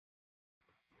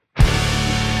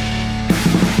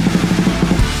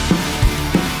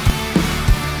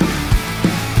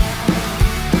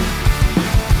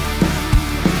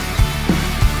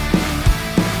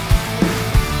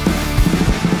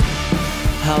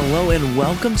Hello and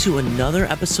welcome to another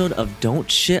episode of Don't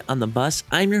Shit on the Bus.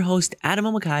 I'm your host, Adam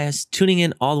Omakayas, tuning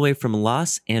in all the way from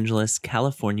Los Angeles,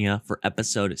 California for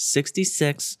episode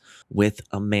 66 with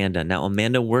Amanda. Now,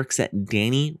 Amanda works at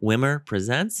Danny Wimmer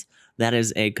Presents. That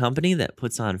is a company that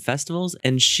puts on festivals,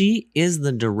 and she is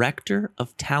the director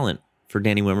of talent for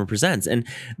Danny Wimmer Presents. And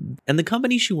the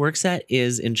company she works at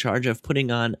is in charge of putting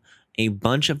on a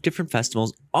bunch of different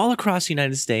festivals all across the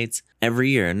United States every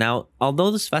year. Now,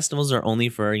 although those festivals are only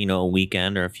for, a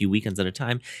weekend or a few weekends at a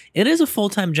time, it is a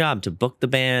full-time job to book the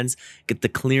bands, get the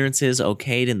clearances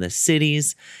okayed in the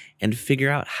cities, and figure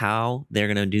out how they're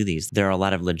going to do these. There are a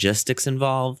lot of logistics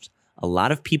involved, a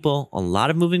lot of people, a lot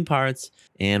of moving parts.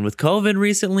 And with COVID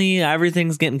recently,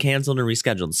 everything's getting canceled and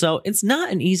rescheduled. So it's not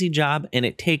an easy job, and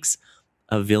it takes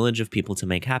a village of people to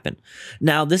make happen.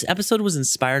 Now, this episode was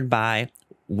inspired by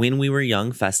When We Were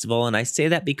Young festival. And I say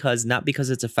that not because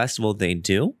it's a festival they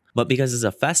do, but because it's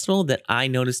a festival that I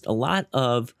noticed a lot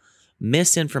of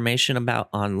misinformation about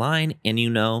online. And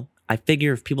I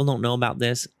figure if people don't know about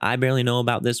this, I barely know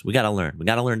about this, we got to learn. We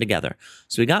got to learn together.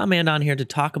 So we got Amanda on here to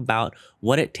talk about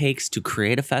what it takes to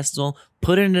create a festival,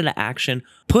 put it into action,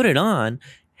 put it on,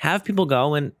 have people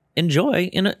go and enjoy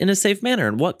in a safe manner,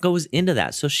 and what goes into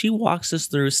that. So she walks us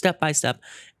through step by step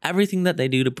everything that they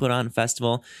do to put on a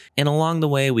festival, and along the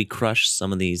way we crush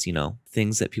some of these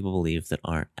things that people believe that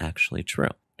aren't actually true.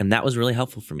 And that was really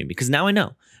helpful for me because now I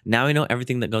know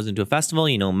everything that goes into a festival.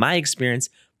 My experience,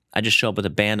 I just show up with a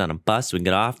band on a bus, we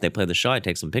get off, they play the show, I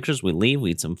take some pictures, we leave,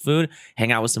 we eat some food,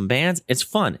 hang out with some bands. It's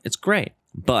fun, it's great,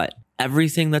 but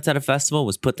everything that's at a festival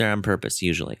was put there on purpose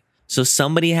usually. So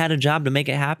somebody had a job to make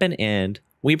it happen, and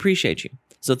we appreciate you.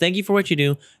 So thank you for what you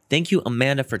do. Thank you,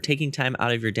 Amanda, for taking time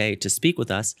out of your day to speak with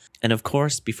us. And of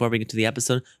course, before we get to the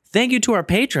episode, thank you to our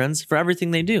patrons for everything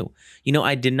they do.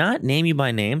 I did not name you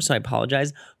by name, so I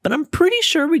apologize, but I'm pretty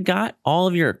sure we got all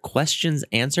of your questions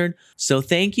answered. So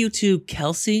thank you to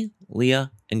Kelsey,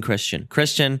 Leah, and Christian.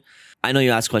 Christian, I know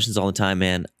you ask questions all the time,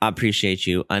 man. I appreciate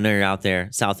you. I know you're out there,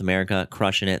 South America,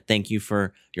 crushing it. Thank you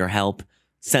for your help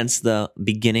since the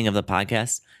beginning of the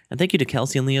podcast. And thank you to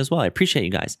Kelsey and Leah as well. I appreciate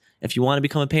you guys. If you want to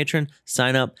become a patron,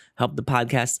 sign up, help the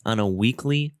podcast on a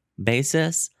weekly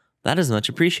basis. That is much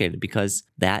appreciated because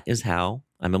that is how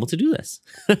I'm able to do this.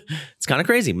 It's kind of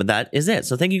crazy, but that is it.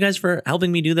 So thank you guys for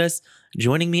helping me do this,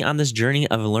 joining me on this journey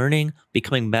of learning,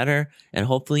 becoming better, and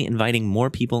hopefully inviting more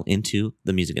people into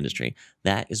the music industry.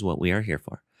 That is what we are here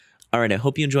for. All right, I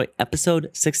hope you enjoy episode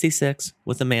 66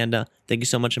 with Amanda. Thank you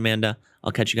so much, Amanda.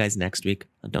 I'll catch you guys next week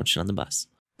on Don't Shit on the Bus.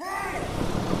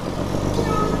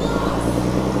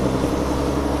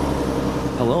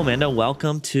 Hello, Amanda.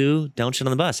 Welcome to Don't Shit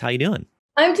on the Bus. How you doing?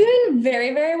 I'm doing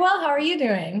very, very well. How are you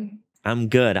doing? I'm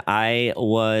good. I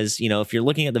was, if you're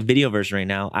looking at the video version right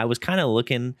now, I was kind of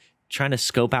trying to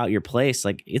scope out your place.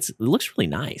 Like it looks really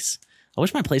nice. I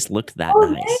wish my place looked that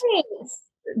nice. Thanks.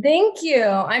 Thank you.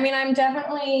 I mean,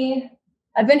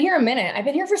 I've been here a minute. I've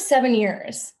been here for 7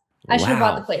 years. I should have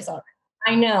bought the place already.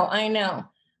 I know.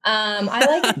 I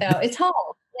like it though. It's home,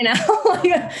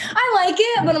 I like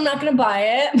it, but I'm not going to buy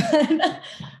it.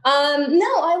 But, no,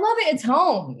 I love it. It's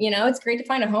home. It's great to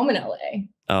find a home in LA.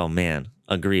 Oh man.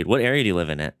 Agreed. What area do you live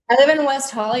in at? I live in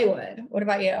West Hollywood. What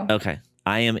about you? Okay.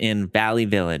 I am in Valley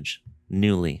Village,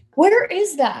 Newly. Where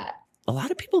is that? A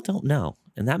lot of people don't know,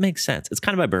 and that makes sense. It's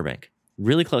kind of by Burbank.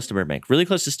 Really close to Burbank. Really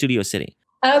close to Studio City.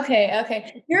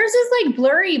 Okay. Yours is like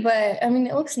blurry, but I mean,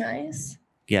 it looks nice.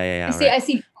 Yeah. I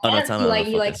see plants. Oh, no,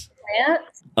 you like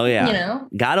plants? Oh, yeah.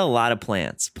 Got a lot of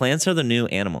plants. Plants are the new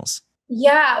animals.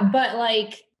 Yeah, but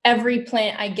like every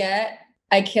plant I get,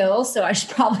 I kill. So I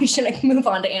shouldn't move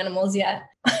on to animals yet.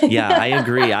 Yeah, I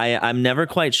agree. I'm never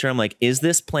quite sure. I'm like, is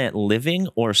this plant living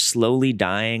or slowly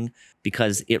dying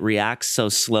because it reacts so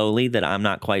slowly that I'm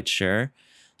not quite sure.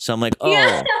 So I'm like,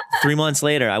 3 months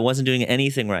later, I wasn't doing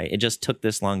anything right. It just took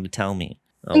this long to tell me.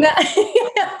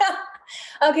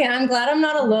 Okay, I'm glad I'm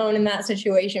not alone in that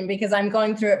situation because I'm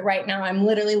going through it right now. I'm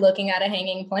literally looking at a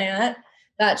hanging plant.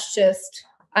 That's just,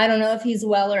 I don't know if he's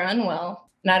well or unwell.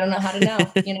 And I don't know how to know,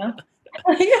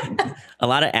 A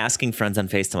lot of asking friends on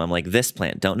FaceTime. I'm like, this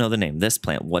plant, don't know the name. This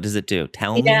plant, what does it do?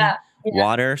 Tell me. Yeah.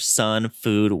 Water, sun,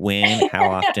 food, wind, how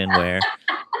often, where.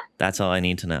 That's all I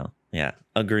need to know. Yeah,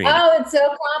 agreed. Oh, it's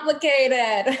so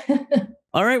complicated.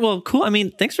 All right, well, cool. I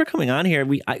mean, thanks for coming on here.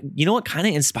 You know what kind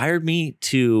of inspired me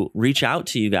to reach out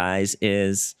to you guys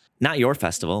is not your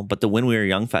festival, but the When We Were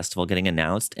Young festival getting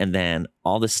announced, and then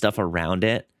all the stuff around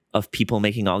it of people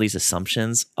making all these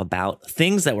assumptions about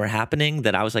things that were happening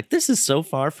that I was like, this is so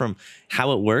far from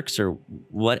how it works or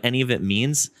what any of it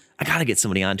means. I got to get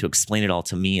somebody on to explain it all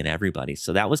to me and everybody.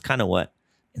 So that was kind of what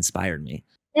inspired me.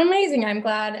 Amazing. I'm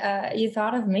glad you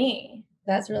thought of me.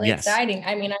 That's really exciting.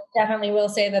 I mean, I definitely will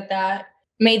say that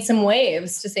made some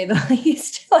waves, to say the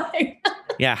least.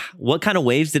 Yeah. What kind of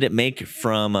waves did it make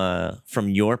from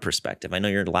your perspective? I know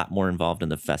you're a lot more involved in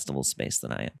the festival space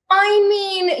than I am. I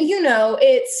mean,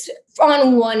 it's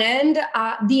on one end,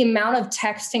 the amount of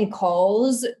text and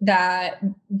calls that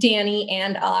Danny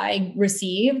and I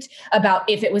received about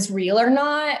if it was real or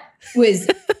not was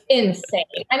insane.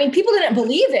 I mean, people didn't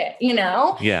believe it,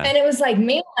 Yeah. And it was like,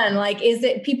 man,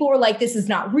 people were like, this is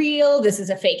not real. This is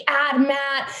a fake ad,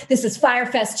 Matt. This is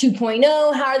Firefest 2.0.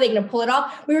 How are they going to pull it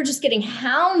off? We were just getting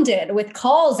hounded with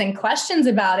calls and questions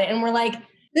about it. And we're like,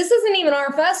 this isn't even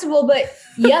our festival, but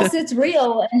yes, it's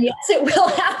real. And yes, it will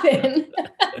happen.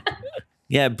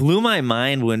 Yeah, it blew my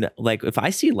mind when, if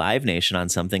I see Live Nation on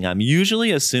something, I'm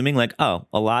usually assuming a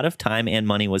lot of time and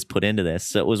money was put into this.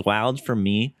 So it was wild for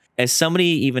me. As somebody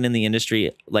even in the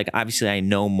industry, obviously I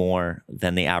know more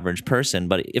than the average person,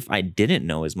 but if I didn't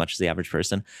know as much as the average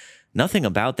person, nothing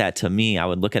about that to me, I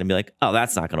would look at it and be like, oh,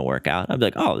 that's not going to work out. I'd be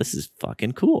like, oh, this is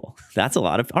fucking cool. That's a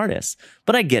lot of artists.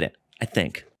 But I get it, I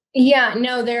think. Yeah,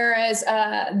 no, there's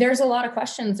a lot of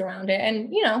questions around it.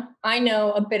 And, I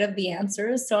know a bit of the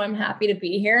answers, so I'm happy to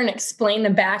be here and explain the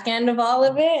back end of all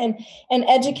of it and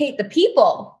educate the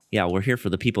people. Yeah, we're here for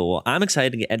the people. Well, I'm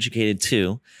excited to get educated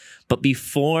too. But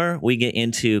before we get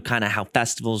into kind of how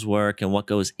festivals work and what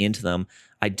goes into them,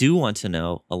 I do want to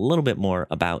know a little bit more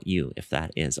about you, if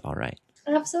that is all right.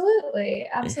 Absolutely.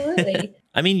 Absolutely.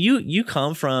 I mean, you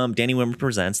come from Danny Wimmer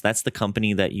Presents. That's the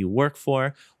company that you work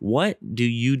for. What do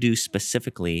you do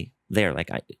specifically there?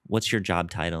 What's your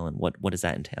job title and what does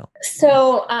that entail?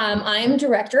 So I'm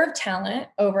director of talent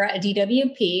over at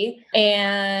DWP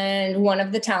and one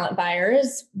of the talent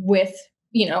buyers with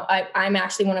I'm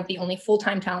actually one of the only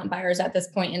full-time talent buyers at this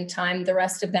point in time. The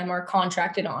rest of them are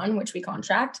contracted on, which we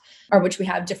contract, or which we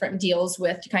have different deals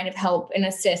with to kind of help and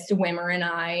assist Wimmer and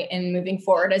I in moving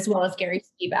forward, as well as Gary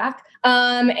Skiback.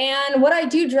 And what I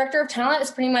do, director of talent,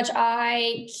 is pretty much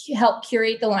I help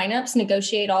curate the lineups,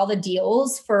 negotiate all the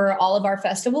deals for all of our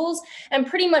festivals, and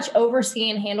pretty much oversee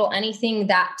and handle anything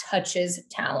that touches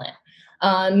talent.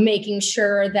 Making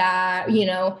sure that,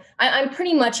 I'm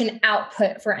pretty much an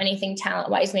output for anything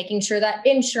talent-wise, making sure that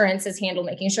insurance is handled,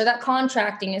 making sure that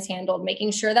contracting is handled,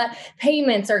 making sure that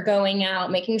payments are going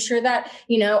out, making sure that,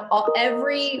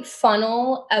 every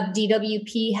funnel of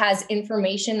DWP has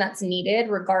information that's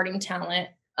needed regarding talent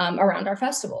around our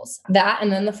festivals. That,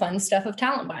 and then the fun stuff of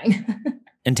talent buying.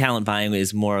 And talent buying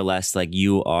is more or less like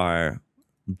you are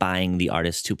buying the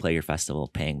artists to play your festival,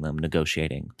 paying them,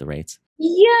 negotiating the rates.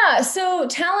 Yeah. So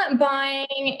talent buying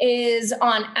is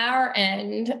on our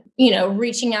end,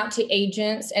 reaching out to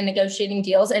agents and negotiating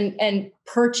deals and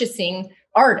purchasing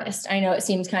artists. I know it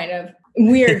seems kind of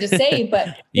weird to say,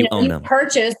 but you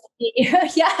purchase,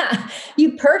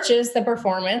 you purchase the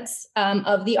performance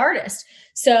of the artist.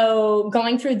 So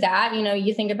going through that,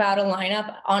 you think about a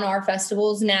lineup on our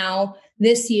festivals now.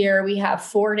 This year we have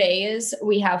 4 days.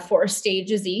 We have 4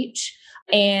 stages each.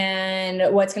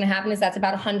 And what's going to happen is that's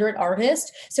about 100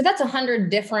 artists. So that's 100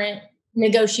 different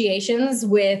negotiations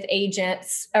with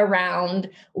agents around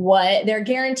what their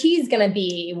guarantee is going to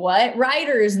be, what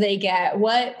writers they get,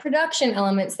 what production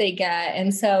elements they get.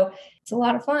 And so it's a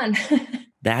lot of fun.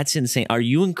 That's insane. Are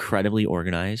you incredibly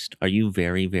organized? Are you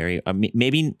very, very,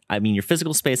 your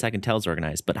physical space I can tell is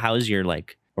organized, but how is your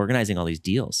organizing all these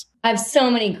deals? I have so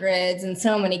many grids and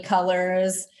so many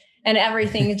colors. And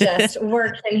everything just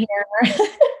works in here.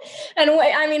 And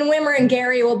Wimmer and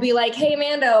Gary will be like, hey,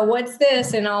 Amanda, what's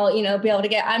this? And I'll, be able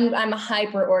to I'm a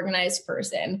hyper organized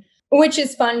person, which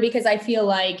is fun because I feel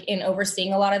like in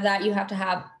overseeing a lot of that, you have to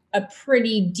have a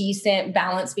pretty decent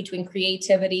balance between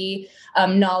creativity,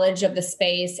 knowledge of the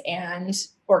space, and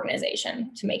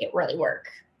organization to make it really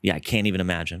work. Yeah, I can't even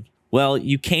imagine. Well,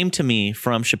 you came to me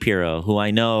from Shapiro, who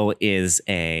I know is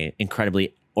a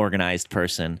incredibly organized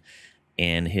person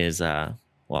in his,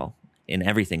 in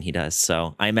everything he does.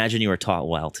 So I imagine you were taught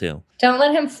well too. Don't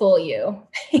let him fool you.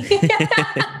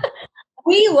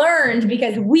 We learned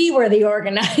because we were the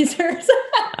organizers.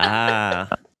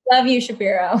 Love you,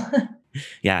 Shapiro.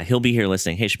 Yeah, he'll be here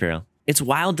listening. Hey, Shapiro. It's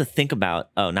wild to think about,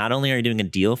 not only are you doing a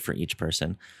deal for each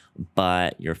person,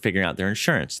 but you're figuring out their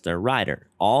insurance, their rider,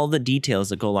 all the details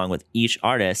that go along with each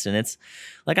artist. And it's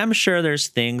I'm sure there's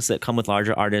things that come with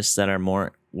larger artists that are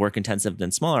more work intensive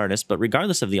than small artists, but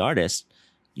regardless of the artist,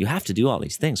 you have to do all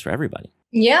these things for everybody.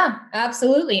 Yeah,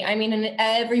 absolutely. I mean, and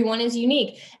everyone is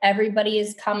unique. Everybody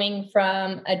is coming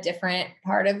from a different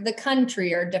part of the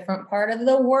country or different part of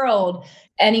the world.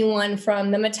 Anyone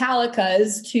from the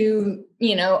Metallicas to,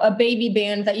 a baby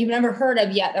band that you've never heard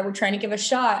of yet that we're trying to give a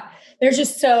shot. There's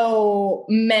just so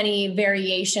many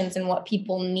variations in what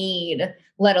people need,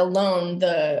 let alone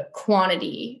the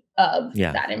quantity of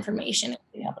that information and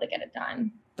being able to get it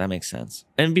done. That makes sense.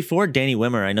 And before Danny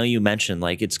Wimmer, I know you mentioned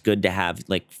like it's good to have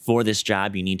like for this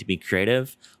job, you need to be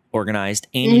creative, organized,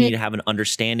 and you need to have an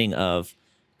understanding of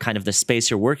kind of the space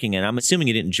you're working in. I'm assuming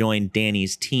you didn't join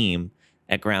Danny's team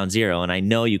at Ground Zero. And I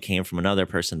know you came from another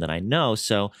person that I know.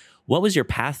 So what was your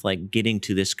path like getting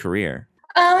to this career?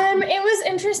 It was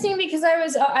interesting because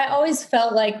I always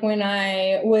felt like when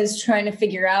I was trying to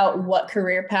figure out what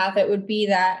career path it would be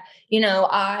that,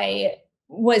 I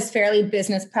was fairly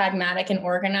business pragmatic and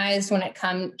organized when it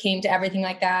came to everything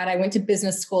like that. I went to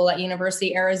business school at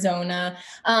University of Arizona.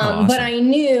 Awesome. But I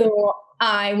knew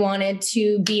I wanted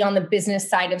to be on the business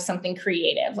side of something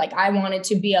creative. Like I wanted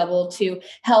to be able to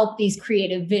help these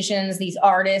creative visions, these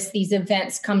artists, these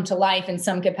events come to life in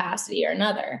some capacity or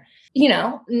another.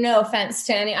 No offense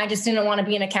to any, I just didn't want to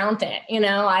be an accountant.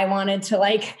 I wanted to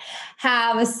like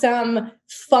have some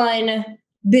fun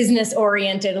business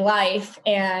oriented life.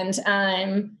 And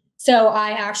so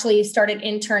I actually started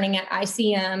interning at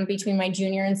ICM between my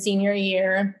junior and senior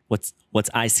year. What's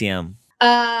ICM?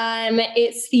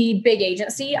 It's the big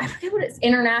agency. I forget what it's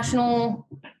international.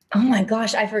 Oh my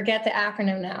gosh, I forget the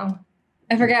acronym now.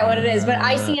 I forget what it is, but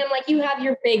ICM, like you have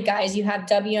your big guys, you have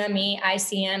WME,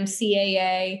 ICM,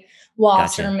 CAA,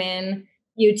 Wasserman,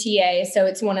 UTA. So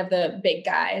it's one of the big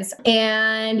guys.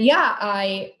 And yeah,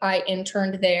 I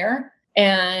interned there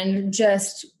and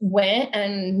just went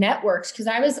and networked because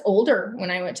I was older when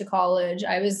I went to college.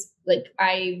 I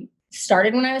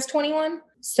started when I was 21.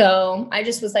 So I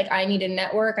just was like, I need a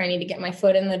network. I need to get my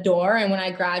foot in the door. And when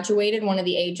I graduated, one of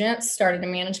the agents started a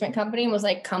management company and was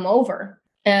like, come over.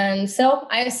 And so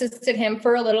I assisted him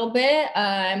for a little bit.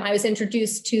 I was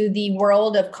introduced to the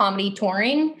world of comedy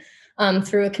touring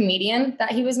through a comedian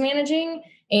that he was managing,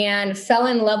 and fell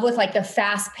in love with like the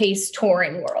fast-paced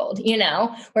touring world,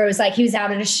 where it was like he was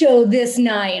out at a show this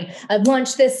night and a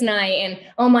lunch this night, and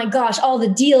oh my gosh, all the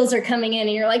deals are coming in,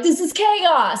 and you're like, this is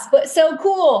chaos, but so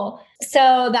cool.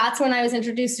 So that's when I was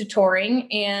introduced to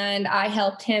touring, and I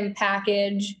helped him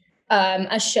package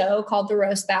a show called The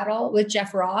Roast Battle with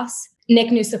Jeff Ross. Nick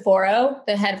Nuciforo,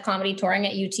 the head of comedy touring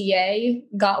at UTA,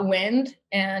 got wind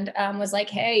and was like,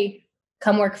 hey,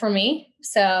 come work for me.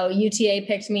 So UTA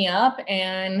picked me up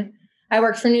and I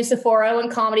worked for Nuciforo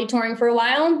and comedy touring for a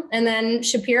while. And then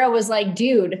Shapiro was like,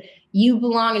 dude, you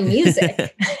belong in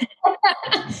music.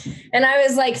 And I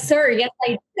was like, sir, yes,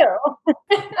 I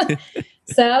do.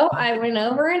 So I went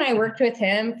over and I worked with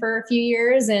him for a few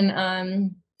years,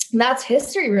 and that's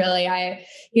history, really.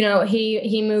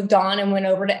 He moved on and went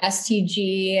over to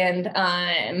STG, and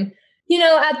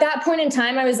at that point in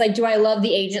time, I was like, do I love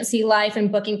the agency life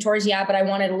and booking tours? Yeah, but I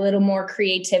wanted a little more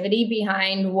creativity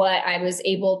behind what I was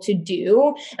able to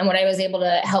do and what I was able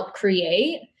to help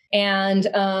create. And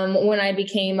when I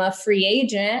became a free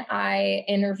agent, I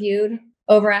interviewed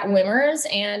over at Wimmer's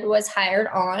and was hired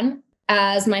on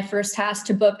as my first task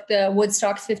to book the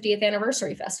Woodstock's 50th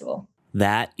anniversary festival.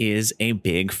 That is a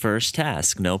big first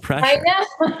task. No pressure.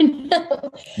 I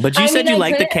know. But you said you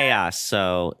like the chaos,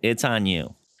 so it's on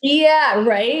you. Yeah,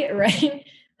 right.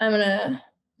 I'm gonna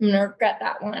regret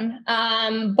that one.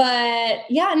 But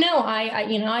yeah, no,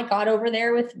 I got over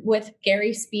there with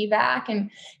Gary Spivak, and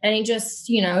he just,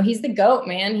 he's the GOAT,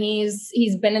 man.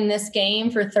 He's been in this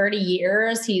game for 30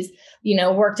 years. He's,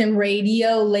 worked in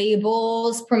radio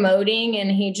labels, promoting, and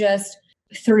he just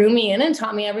threw me in and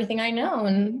taught me everything I know.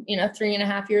 And,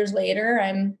 3.5 years later,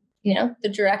 I'm, the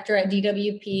director at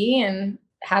DWP and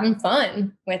having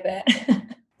fun with it.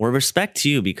 Well, respect to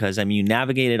you, because you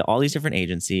navigated all these different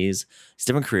agencies, these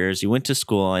different careers. You went to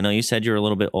school. I know you said you were a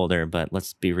little bit older, but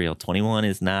let's be real. 21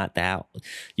 is not that.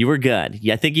 You were good.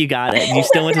 Yeah, I think you got it. You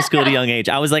still went to school at a young age.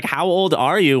 I was like, how old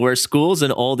are you? Where school's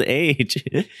an old age.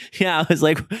 Yeah, I was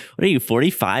like, what are you,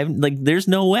 45? Like, there's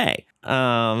no way.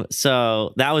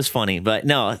 So that was funny. But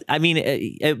no, I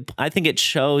think it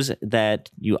shows that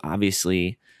you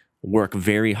obviously work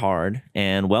very hard,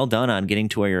 and well done on getting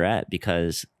to where you're at,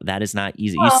 because that is not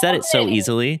easy. You said it so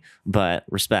easily, but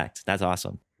respect. That's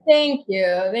awesome. Thank you.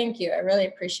 I really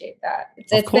appreciate that.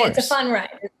 It's a fun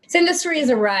ride. This industry is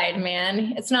a ride,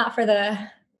 man. It's not for the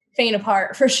faint of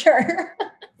heart, for sure.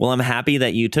 Well, I'm happy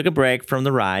that you took a break from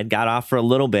the ride, got off for a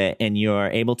little bit, and you're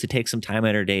able to take some time out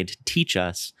of your day to teach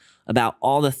us about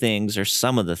all the things, or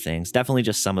some of the things, definitely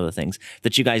just some of the things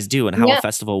that you guys do and how a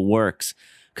festival works.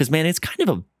 Because, man, it's kind of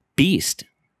a beast.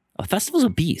 A festival's a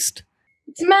beast.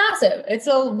 It's massive. It's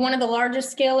one of the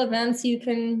largest scale events you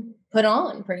can put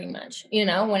on, pretty much, you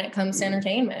know, when it comes to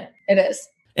entertainment. It is.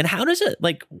 And how does it,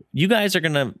 like, you guys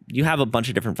are you have a bunch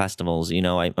of different festivals, you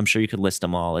know, I'm sure you could list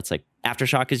them all. It's like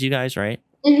Aftershock is you guys, right?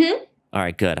 Mm-hmm. All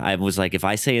right, good. I was like, if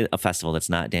I say a festival that's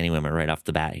not Danny Wimmer right off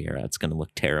the bat here, it's going to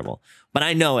look terrible. But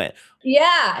I know it.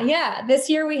 Yeah. This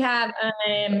year we have,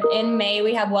 in May,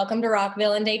 we have Welcome to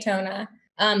Rockville in Daytona.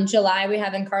 July, we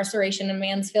have Incarceration in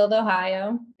Mansfield,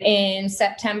 Ohio. In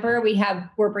September,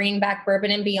 we're bringing back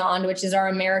Bourbon and Beyond, which is our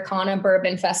Americana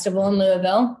Bourbon Festival in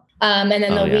Louisville. And then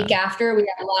the week after, we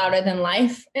have Louder Than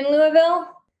Life in Louisville.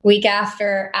 Week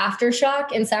after,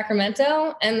 Aftershock in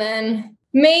Sacramento. And then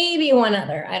maybe one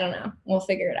other. I don't know. We'll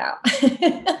figure it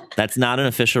out. That's not an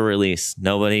official release.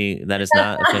 That is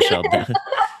not official.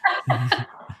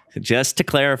 Just to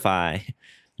clarify,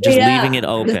 leaving it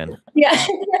open. Yeah.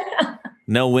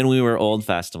 No, When We Were Old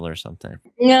festival or something.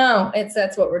 No,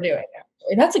 that's what we're doing.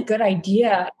 Actually. That's a good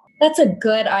idea.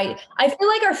 I feel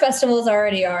like our festivals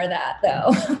already are that,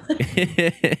 though.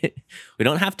 We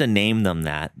don't have to name them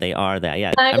that. They are that.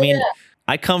 Yeah. I mean,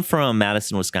 I come from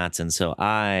Madison, Wisconsin, so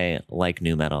I like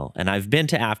nu metal. And I've been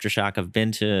to Aftershock. I've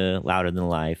been to Louder Than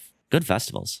Life. Good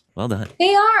festivals. Well done.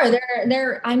 They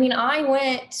are. I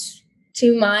went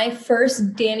to my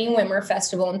first Danny Wimmer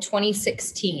festival in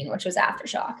 2016, which was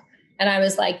Aftershock. And I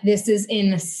was like, this is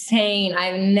insane.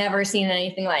 I've never seen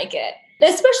anything like it.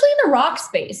 Especially in the rock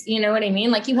space, you know what I mean?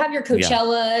 Like you have your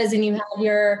Coachellas and you have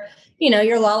your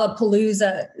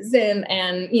Lollapaloozas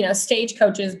and you know,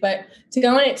 stagecoaches, but to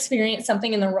go and experience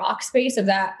something in the rock space of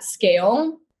that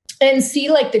scale and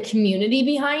see like the community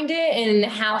behind it and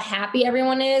how happy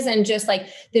everyone is and just like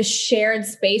this shared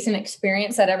space and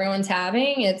experience that everyone's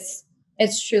having, it's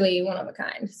truly one of a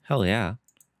kind. Hell yeah.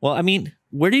 Well, I mean,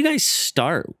 where do you guys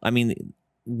start? I mean,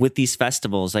 with these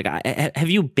festivals, like have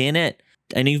you been at,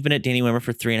 I know you've been at Danny Wimmer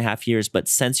for 3.5 years, but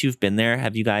since you've been there,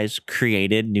 have you guys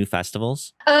created new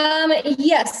festivals?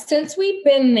 Yes. Since we've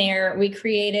been there, we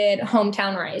created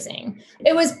Hometown Rising.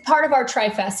 It was part of our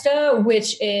Trifesta,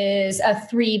 which is a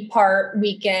 3-part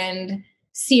weekend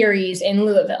series in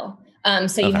Louisville.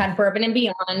 So you had Bourbon and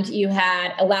Beyond, you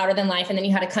had a Louder Than Life, and then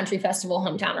you had a country festival,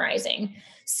 Hometown Rising.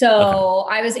 So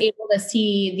I was able to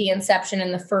see the inception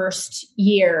in the first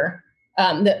year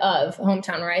of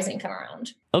Hometown Rising come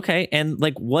around. Okay. And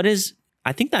like,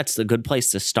 I think that's a good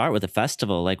place to start with a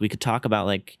festival. Like we could talk about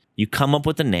like, you come up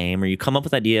with a name or you come up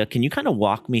with an idea. Can you kind of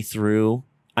walk me through?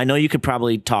 I know you could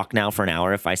probably talk now for an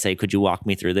hour if I say, could you walk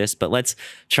me through this? But let's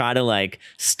try to like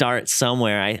start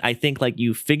somewhere. I think like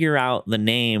you figure out the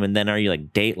name and then are you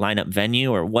like date, lineup,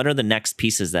 venue, or what are the next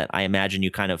pieces that I imagine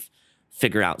you kind of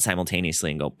figure out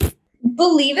simultaneously and go, pfft.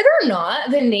 Believe it or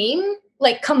not, the name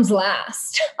like comes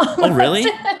last. Oh, really?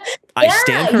 I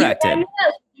stand corrected.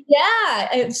 Yeah.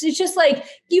 It's just like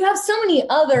you have so many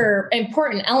other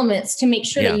important elements to make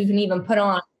sure that you can even put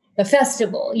on the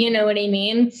festival. You know what I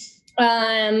mean?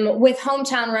 With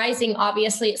Hometown Rising,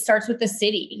 obviously it starts with the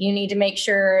city. You need to make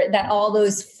sure that all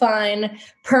those fun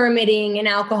permitting and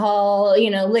alcohol,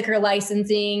 you know, liquor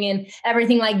licensing and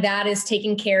everything like that is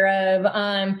taken care of.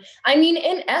 I mean,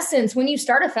 in essence, when you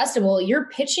start a festival, you're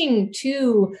pitching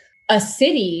to a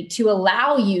city to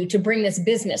allow you to bring this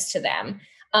business to them.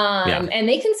 And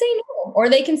they can say no, or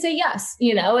they can say yes.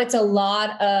 You know, it's a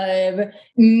lot of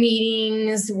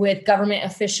meetings with government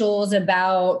officials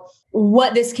about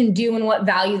what this can do and what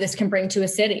value this can bring to a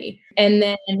city. And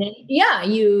then,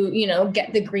 you know,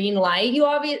 get the green light.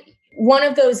 One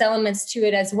of those elements to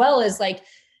it as well is like,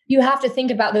 you have to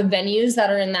think about the venues that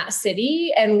are in that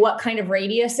city and what kind of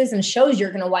radiuses and shows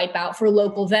you're going to wipe out for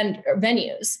local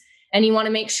venues. And you want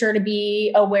to make sure to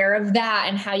be aware of that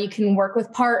and how you can work with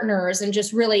partners and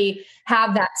just really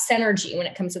have that synergy when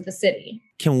it comes to the city.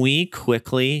 Can we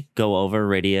quickly go over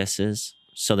radiuses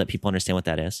so that people understand what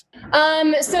that is?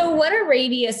 So what a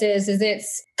radius is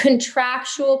it's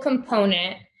contractual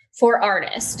component for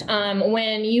artists.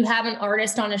 When you have an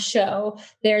artist on a show,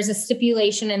 there's a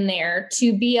stipulation in there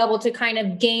to be able to kind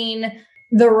of gain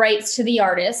the rights to the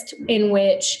artist in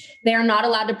which they're not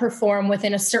allowed to perform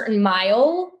within a certain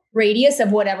mile radius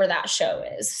of whatever that show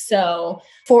is. So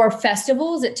for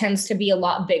festivals, it tends to be a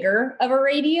lot bigger of a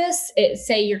radius.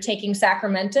 Say you're taking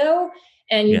Sacramento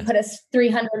and you put a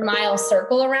 300-mile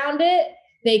circle around it,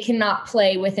 they cannot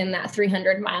play within that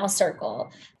 300-mile circle.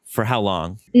 For how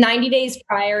long? 90 days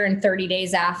prior and 30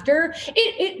 days after.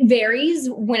 It varies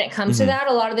when it comes to that.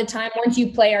 A lot of the time, once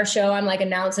you play our show, I'm like,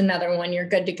 announce another one, you're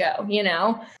good to go, you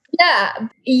know? Yeah,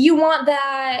 you want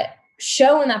that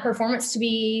show and that performance to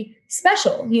be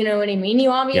special. You know what I mean? You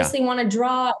obviously want to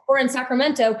draw, or in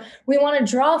Sacramento, we want to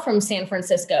draw from San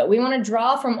Francisco. We want to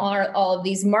draw from all of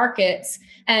these markets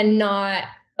and not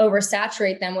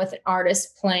oversaturate them with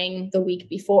artists playing the week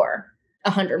before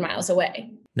 100 miles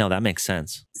away. No, that makes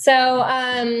sense. So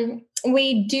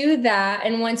we do that.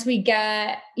 And once we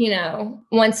get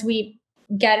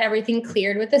everything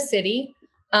cleared with the city,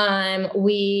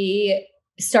 we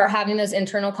start having those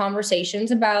internal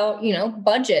conversations about,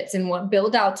 budgets and what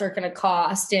build outs are going to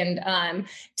cost, and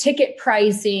ticket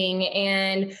pricing,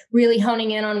 and really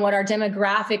honing in on what our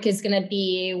demographic is going to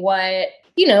be, what,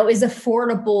 is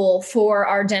affordable for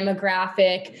our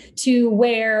demographic, to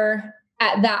where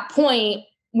at that point,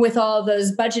 with all of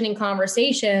those budgeting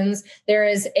conversations, there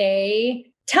is a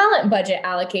talent budget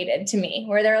allocated to me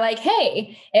where they're like,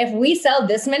 hey, if we sell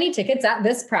this many tickets at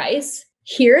this price,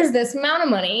 here's this amount of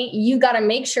money. You got to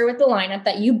make sure with the lineup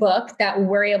that you book that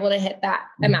we're able to hit that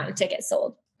amount of tickets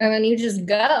sold. And then you just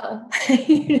go.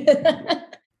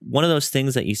 One of those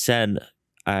things that you said,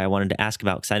 I wanted to ask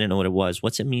about because I didn't know what it was.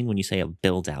 What's it mean when you say a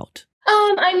build out?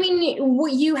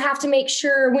 You have to make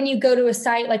sure when you go to a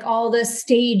site, like all the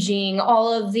staging,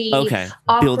 all of the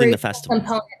building the festival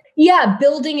components. Yeah,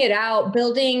 building it out,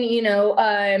 building,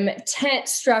 tent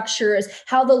structures,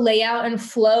 how the layout and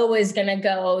flow is going to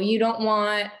go. You don't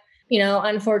want,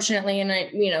 unfortunately,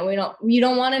 you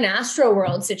don't want an Astro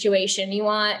World situation. You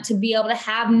want to be able to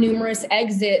have numerous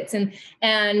exits and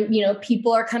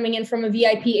people are coming in from a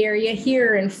VIP area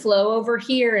here and flow over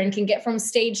here and can get from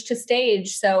stage to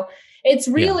stage. So it's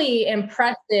really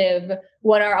impressive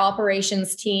what our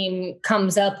operations team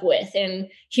comes up with, and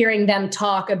hearing them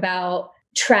talk about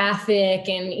traffic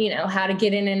and, how to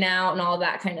get in and out and all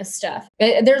that kind of stuff.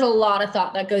 There's a lot of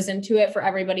thought that goes into it for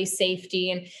everybody's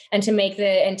safety and to make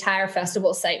the entire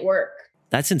festival site work.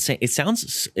 That's insane.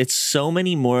 It's so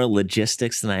many more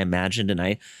logistics than I imagined.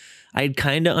 And I'd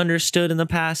kind of understood in the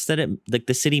past that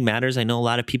the city matters. I know a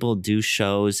lot of people do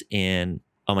shows in,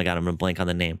 oh my God, I'm going to blank on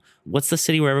the name. What's the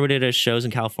city where everybody does shows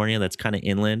in California that's kind of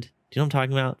inland? Do you know what I'm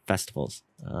talking about? Festivals.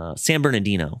 San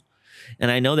Bernardino.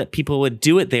 And I know that people would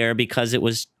do it there because it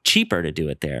was cheaper to do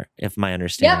it there, if my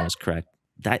understanding is correct.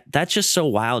 That's just so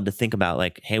wild to think about.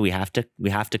 Like, hey, we have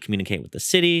to communicate with the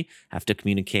city, have to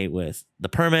communicate with the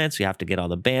permits, we have to get all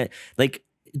the band. Like,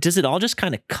 does it all just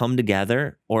kind of come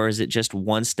together, or is it just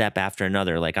one step after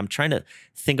another? Like, I'm trying to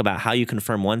think about how you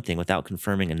confirm one thing without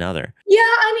confirming another. Yeah,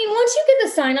 once you get the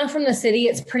sign off from the city,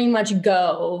 it's pretty much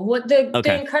go. What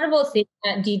the incredible thing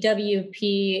at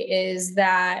DWP is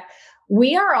that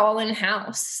we are all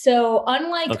in-house. So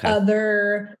unlike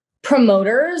other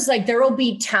promoters, like there will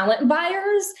be talent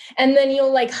buyers, and then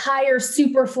you'll like hire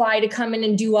Superfly to come in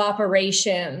and do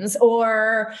operations,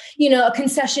 or, a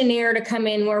concessionaire to come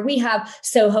in, where we have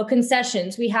Soho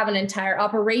Concessions. We have an entire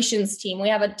operations team. We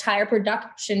have an entire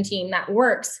production team that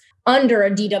works under a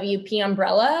DWP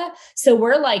umbrella. So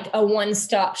we're like a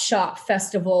one-stop shop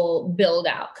festival build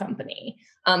out company.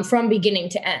 From beginning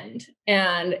to end.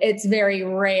 And it's very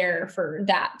rare for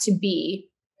that to be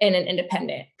in an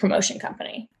independent promotion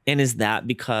company. And is that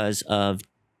because of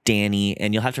Danny?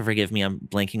 And you'll have to forgive me, I'm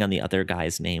blanking on the other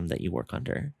guy's name that you work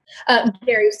under.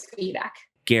 Gary Spivak.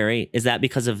 Gary, is that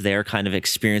because of their kind of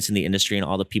experience in the industry and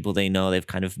all the people they know? They've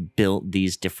kind of built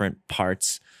these different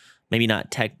parts. Maybe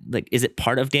not tech, like, is it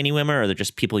part of Danny Wimmer, or are they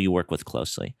just people you work with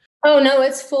closely? Oh, no,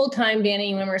 it's full-time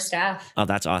Danny Wimmer staff. Oh,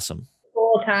 that's awesome.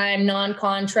 Full-time,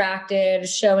 non-contracted,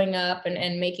 showing up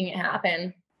and making it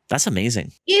happen. That's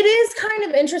amazing. It is kind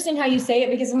of interesting how you say it,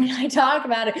 because when I talk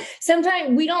about it,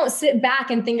 sometimes we don't sit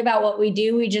back and think about what we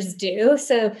do. We just do.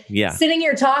 So sitting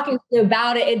here talking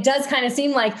about it, it does kind of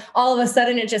seem like all of a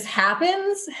sudden it just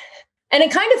happens. And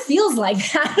it kind of feels like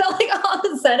that. Like all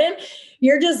of a sudden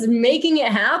you're just making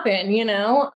it happen,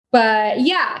 But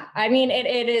yeah,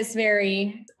 it is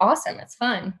very awesome. It's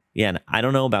fun. Yeah, and I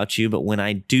don't know about you, but when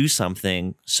I do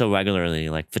something so regularly,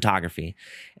 like photography,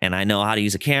 and I know how to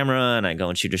use a camera and I go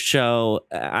and shoot a show,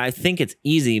 I think it's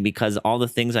easy because all the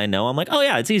things I know, I'm like, oh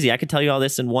yeah, it's easy. I could tell you all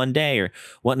this in one day or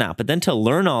whatnot. But then to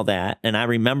learn all that, and I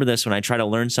remember this when I try to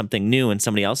learn something new and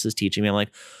somebody else is teaching me, I'm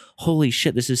like, holy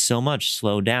shit, this is so much.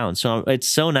 Slow down. So it's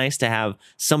so nice to have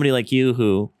somebody like you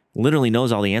who literally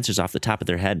knows all the answers off the top of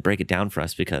their head, break it down for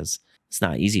us, because it's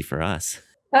not easy for us.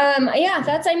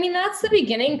 That's the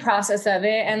beginning process of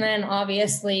it. And then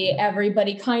obviously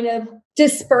everybody kind of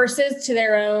disperses to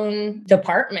their own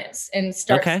departments and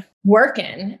starts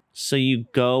working. So you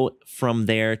go from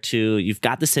there to, you've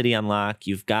got the city on lock.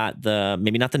 You've got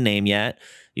maybe not the name yet.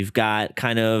 You've got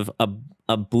kind of a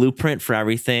a blueprint for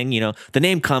everything. You know, the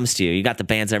name comes to you. You got the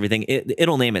bands, everything.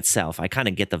 It'll name itself. I kind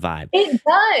of get the vibe. It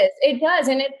does. It does.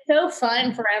 And it's so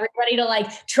fun for everybody to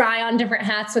like try on different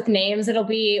hats with names.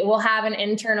 We'll have an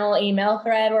internal email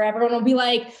thread where everyone will be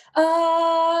like,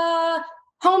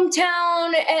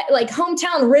 hometown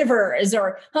rivers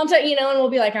or hometown, and we'll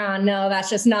be like, oh no, that's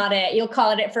just not it. You'll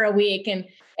call it for a week. And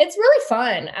it's really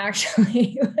fun,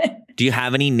 actually. Do you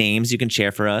have any names you can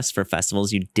share for us for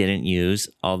festivals you didn't use,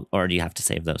 or do you have to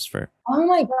save those for? Oh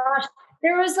my gosh.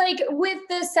 There was like with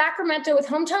the Sacramento, with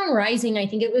Hometown Rising, I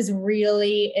think it was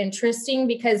really interesting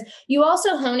because you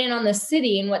also hone in on the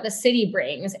city and what the city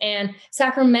brings. And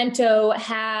Sacramento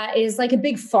is like a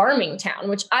big farming town,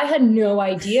 which I had no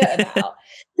idea about.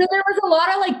 So there was a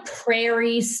lot of like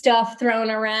prairie stuff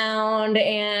thrown around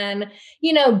and,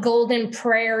 golden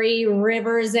prairie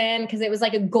rivers because it was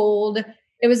like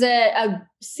it was a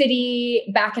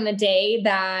city back in the day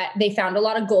that they found a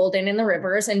lot of gold in the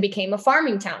rivers and became a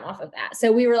farming town off of that.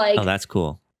 So we were like, oh, that's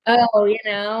cool. It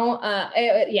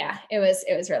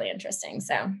was really interesting.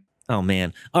 So. Oh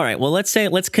man. All right. Well,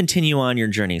 let's continue on your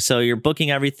journey. So you're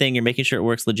booking everything. You're making sure it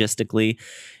works logistically.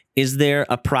 Is there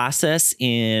a process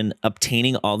in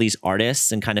obtaining all these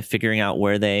artists and kind of figuring out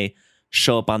where they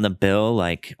show up on the bill?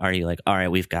 Like, are you like, all right,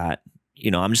 we've got,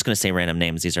 I'm just going to say random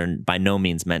names. These are by no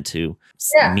means meant to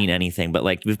mean anything, but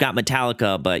like we've got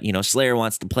Metallica, but Slayer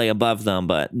wants to play above them,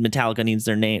 but Metallica needs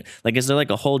their name. Like, is there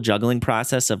like a whole juggling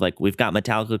process of like, we've got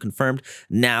Metallica confirmed,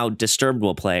 now Disturbed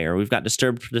will play, or we've got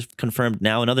Disturbed confirmed,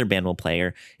 now another band will play,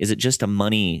 or is it just a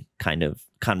money kind of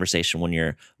conversation when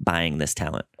you're buying this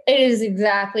talent? It is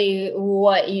exactly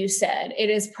what you said.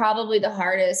 It is probably the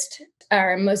hardest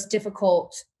or most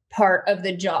difficult part of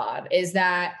the job is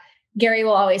that Gary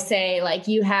will always say, like,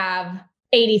 you have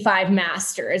 85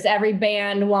 masters. Every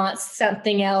band wants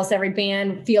something else. Every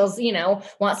band feels,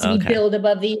 wants to be billed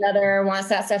above the other, wants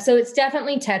that stuff. So it's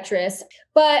definitely Tetris.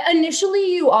 But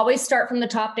initially, you always start from the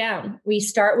top down. We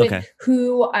start with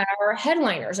who our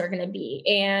headliners are going to be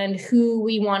and who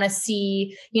we want to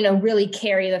see, really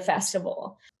carry the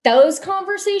festival. Those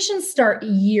conversations start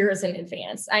years in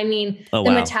advance. I mean,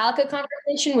 Metallica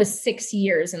conversation was 6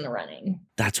 years in the running.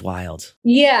 That's wild.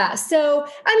 Yeah. So,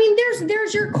 I mean,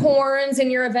 there's your Corns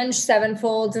and your Avenged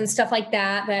Sevenfolds and stuff like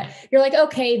that you're like,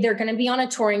 okay, they're going to be on a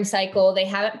touring cycle. They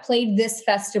haven't played this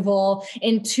festival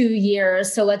in 2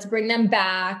 years. So let's bring them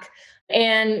back.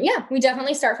 And yeah, we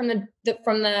definitely start from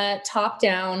the top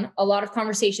down. A lot of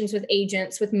conversations with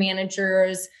agents, with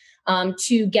managers,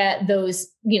 to get those,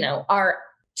 our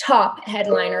top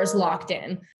headliners locked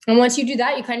in. And once you do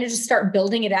that, you kind of just start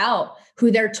building it out,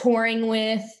 who they're touring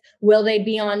with. Will they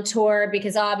be on tour?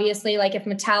 Because obviously, like if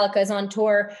Metallica is on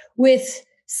tour with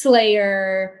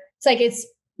Slayer, it's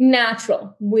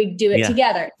natural. We do it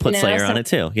together. Put Slayer on it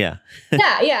too. Yeah.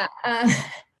 Yeah.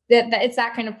 It's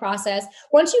that kind of process.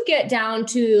 Once you get down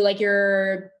to like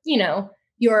your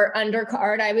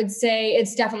undercard, I would say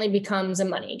it's definitely becomes a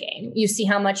money game. You see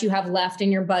how much you have left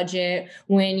in your budget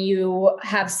when you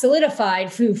have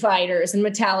solidified Foo Fighters and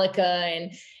Metallica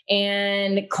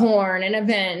and Korn and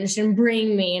Avenged and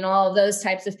Bring Me and all of those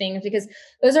types of things, because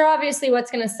those are obviously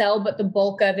what's going to sell, but the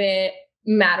bulk of it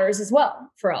matters as well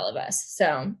for all of us.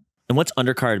 So. And what's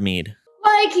undercard mean?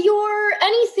 Like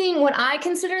what I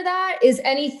consider that is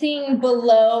anything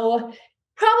below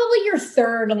probably your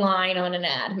third line on an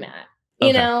ad mat.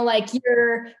 Like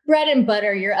your bread and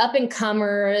butter, your up and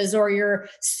comers, or your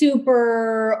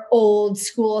super old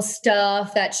school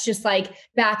stuff that's just like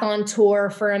back on tour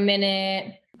for a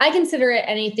minute. I consider it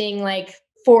anything like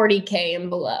 40K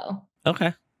and below.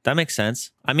 Okay. That makes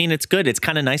sense. I mean, it's good. It's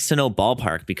kind of nice to know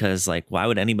ballpark because like, why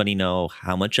would anybody know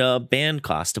how much a band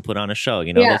costs to put on a show?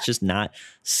 That's just not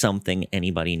something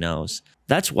anybody knows.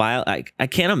 That's wild. I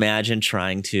can't imagine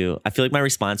I feel like my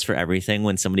response for everything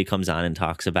when somebody comes on and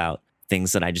talks about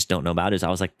things that I just don't know about is I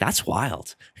was like, that's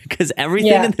wild, because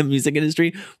everything in the music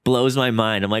industry blows my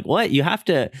mind. I'm like, what?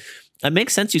 It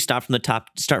makes sense. You start from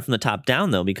the top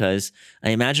down though, because I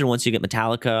imagine once you get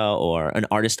Metallica or an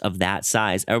artist of that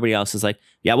size, everybody else is like,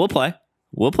 yeah, we'll play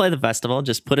the festival.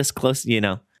 Just put us close,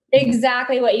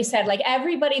 Exactly what you said. Like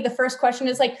everybody, the first question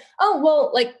is like, oh,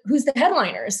 well, like who's the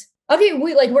headliners? Okay.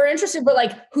 We're interested, but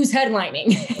like who's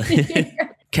headlining?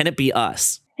 Can it be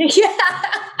us? Yeah.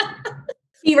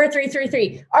 Fever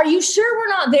 333. Are you sure we're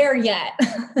not there yet?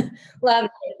 Love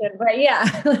it. But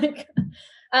yeah,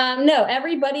 no,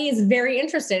 everybody is very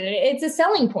interested. It's a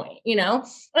selling point,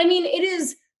 I mean, it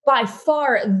is by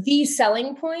far the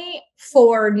selling point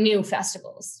for new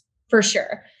festivals, for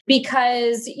sure.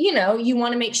 Because, you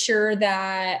want to make sure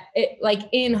that it, like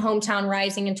in Hometown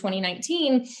Rising in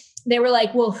 2019, they were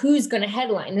like, well, who's going to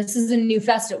headline? This is a new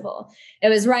festival. It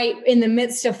was right in the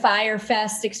midst of Fyre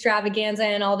Fest extravaganza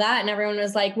and all that. And everyone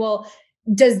was like, well,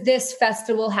 does this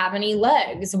festival have any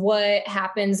legs? What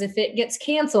happens if it gets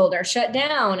canceled or shut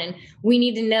down? And we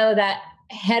need to know that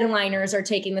headliners are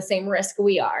taking the same risk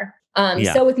we are.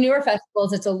 So with newer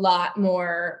festivals, it's a lot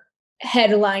more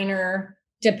headliner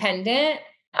dependent.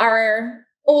 Our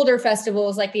older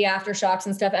festivals like the Aftershocks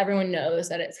and stuff, everyone knows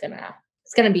that it's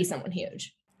gonna be someone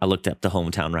huge. I looked up the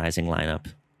Hometown Rising lineup.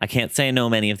 I can't say I know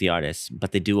many of the artists,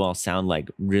 but they do all sound like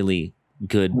really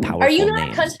good, powerful names. Are you not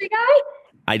a country guy?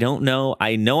 I don't know.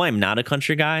 I know I'm not a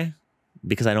country guy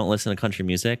because I don't listen to country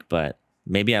music, but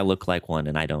maybe I look like one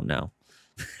and I don't know.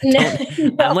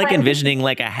 I'm like envisioning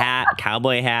like a hat,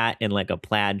 cowboy hat, and like a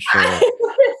plaid shirt.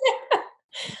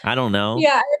 I don't know.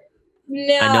 Yeah.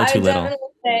 No, I know too little.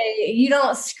 Say you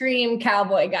don't scream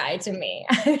cowboy guy to me.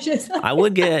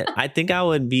 I think I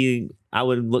would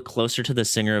look closer to the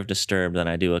singer of Disturbed than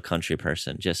I do a country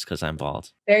person just because I'm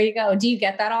bald. There you go. Do you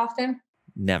get that often?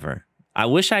 Never. I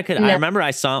wish I could. No. I remember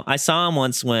I saw him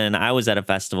once when I was at a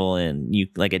festival and you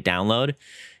like a download,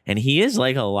 and he is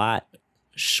like a lot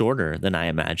shorter than I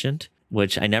imagined,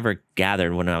 which I never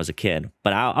gathered when I was a kid.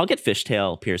 But I'll get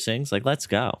fishtail piercings. Like, let's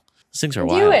go. These things are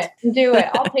wild. Do it.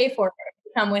 I'll pay for it.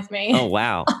 Come with me. Oh,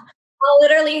 wow.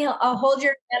 I'll hold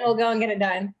your hand. We'll go and get it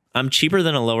done. I'm cheaper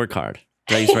than a lower card.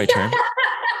 Did I use the right term?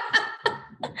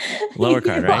 Lower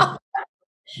card, right?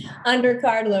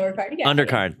 Undercard, lower card.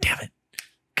 Undercard. Damn it.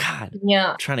 God.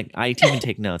 Yeah. I didn't even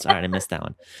take notes. All right, I missed that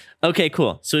one. Okay,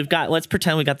 cool. So let's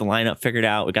pretend we got the lineup figured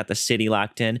out. We got the city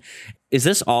locked in. Is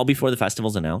this all before the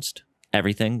festival's announced?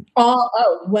 Everything?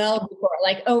 Well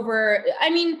before.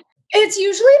 It's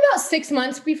usually about 6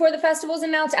 months before the festival's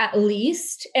announced, at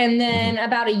least, and then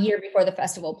about a year before the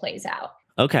festival plays out.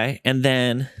 Okay, and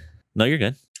then no, you're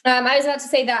good. I was about to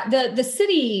say that the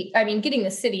city, getting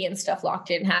the city and stuff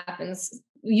locked in happens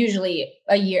usually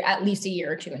at least a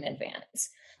year or two in advance.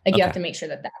 Like you have to make sure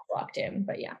that that's locked in,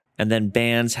 but yeah. And then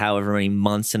bands, however many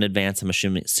months in advance. I'm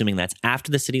assuming that's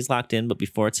after the city's locked in, but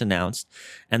before it's announced.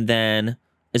 And then,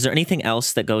 is there anything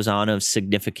else that goes on of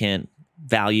significant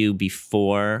value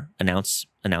before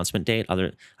announcement date?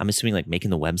 I'm assuming like making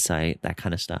the website, that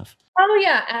kind of stuff. Oh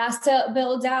yeah, asset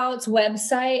build outs,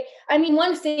 website.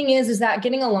 One thing is that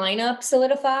getting a lineup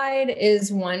solidified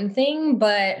is one thing,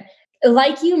 but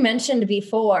like you mentioned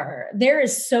before, there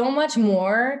is so much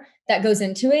more that goes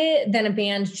into it than a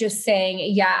band just saying,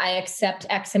 yeah, I accept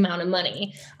X amount of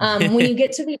money. When you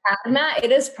get to the AdMat,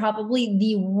 it is probably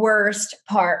the worst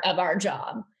part of our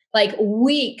job. Like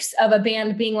weeks of a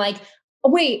band being like,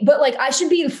 wait, but like I should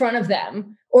be in front of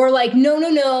them, or like, no,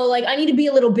 like I need to be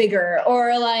a little bigger,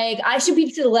 or like I should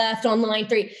be to the left on line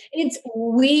 3. It's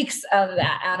weeks of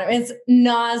that, Adam. It's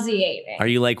nauseating. Are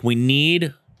you like, we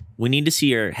need to see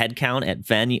your head count at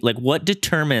venue? Like, what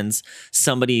determines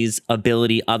somebody's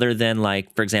ability other than,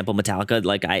 like, for example, Metallica?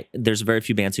 Like, there's very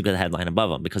few bands who get the headline above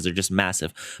them because they're just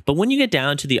massive. But when you get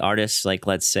down to the artists, like,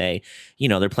 let's say,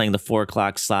 they're playing the 4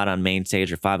 o'clock slot on main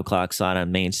stage or 5 o'clock slot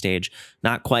on main stage,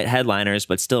 not quite headliners,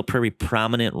 but still a pretty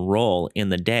prominent role in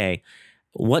the day.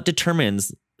 What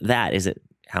determines that? Is it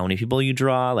how many people you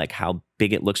draw? Like, how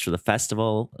big it looks for the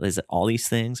festival? Is it all these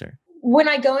things, or? When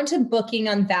I go into booking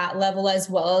on that level, as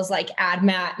well as like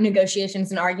AdMat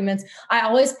negotiations and arguments, I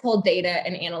always pull data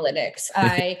and analytics.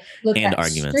 I look and at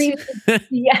arguments.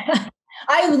 Yeah,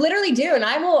 I literally do. And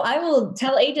I will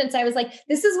tell agents, I was like,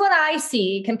 this is what I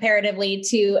see comparatively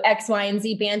to X, Y, and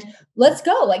Z band. Let's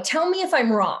go. Like, tell me if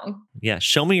I'm wrong. Yeah.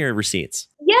 Show me your receipts.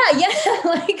 Yeah.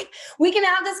 Like we can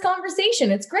have this conversation.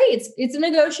 It's great. It's a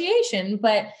negotiation,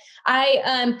 but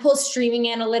I pull streaming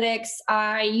analytics.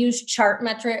 I use chart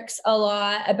metrics a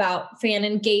lot about fan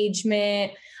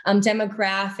engagement,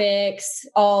 demographics,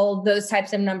 all those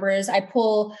types of numbers. I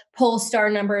pull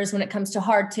Polestar numbers when it comes to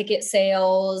hard ticket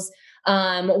sales,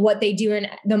 what they do in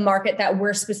the market that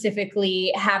we're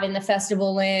specifically having the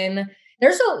festival in.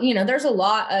 There's a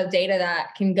lot of data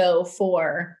that can go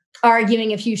for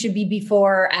arguing if you should be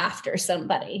before or after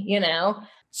somebody,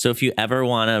 So if you ever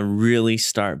want to really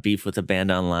start beef with a band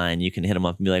online, you can hit them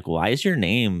up and be like, why is your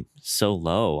name so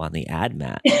low on the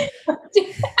AdMat?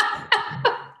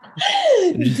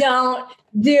 Don't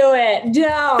do it.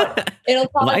 Don't. It'll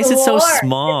cause Why is it so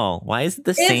small? Why is it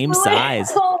the same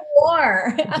size?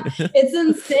 War. It's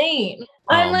insane.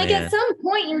 I'm like, man. At some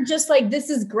point, you're just like, this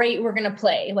is great. We're going to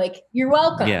play. Like, you're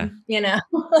welcome. Yeah.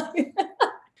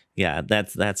 Yeah,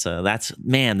 that's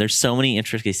man, there's so many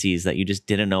intricacies that you just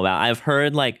didn't know about. I've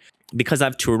heard, like, because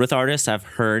I've toured with artists, I've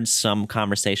heard some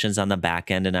conversations on the back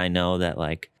end, and I know that,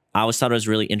 like, I always thought it was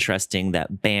really interesting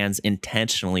that bands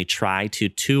intentionally try to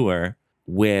tour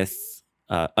with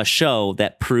a show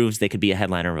that proves they could be a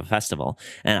headliner of a festival.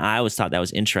 And I always thought that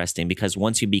was interesting because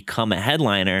once you become a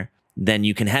headliner, then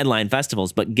you can headline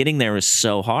festivals, but getting there is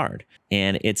so hard.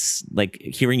 And it's like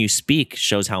hearing you speak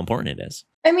shows how important it is.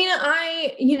 I mean,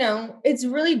 it's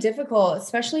really difficult,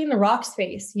 especially in the rock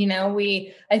space.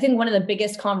 I think one of the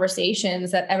biggest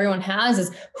conversations that everyone has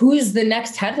is who's the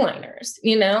next headliners,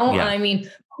 Yeah. I mean,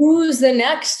 who's the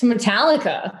next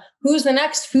Metallica? Who's the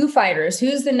next Foo Fighters?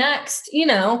 Who's the next,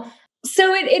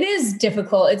 So it is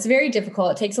difficult. It's very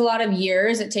difficult. It takes a lot of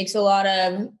years. It takes a lot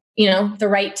of, the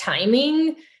right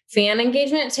timing, fan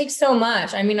engagement. It takes so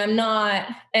much. I mean, I'm not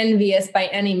envious by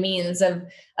any means of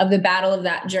the battle of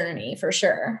that journey, for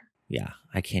sure. Yeah,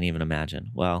 I can't even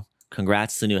imagine. Well,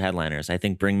 congrats to new headliners. I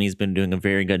think Bring Me's been doing a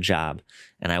very good job,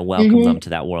 and I welcome them to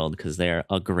that world because they're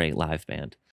a great live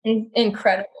band.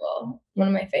 Incredible. One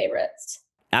of my favorites.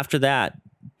 After that,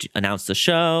 announce the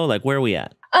show. Like, where are we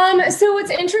at? So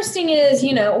what's interesting is,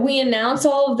 we announce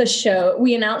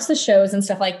the shows and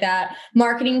stuff like that.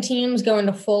 Marketing teams go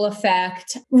into full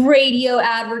effect, radio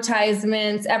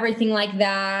advertisements, everything like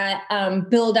that.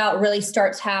 Build out really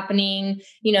starts happening,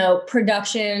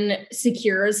 production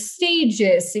secures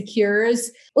stages,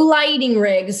 secures lighting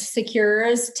rigs,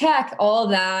 secures tech, all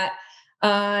that.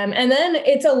 And then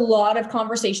it's a lot of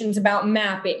conversations about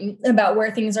mapping, about where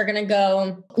things are going to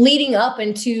go leading up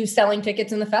into selling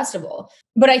tickets in the festival.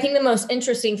 But I think the most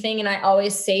interesting thing, and I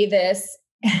always say this,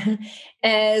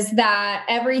 is that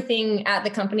everything at the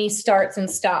company starts and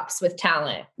stops with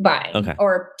talent buying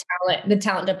or the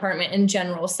talent department in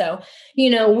general. So,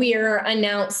 we're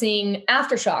announcing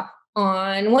Aftershock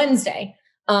on Wednesday.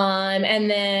 And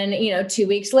then, 2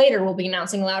 weeks later, we'll be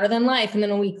announcing Louder Than Life, and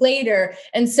then a week later.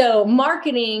 And so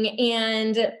marketing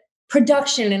and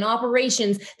production and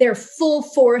operations, they're full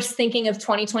force thinking of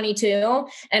 2022.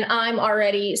 And I'm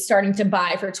already starting to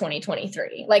buy for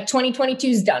 2023. Like 2022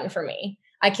 is done for me.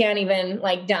 I can't even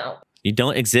don't. You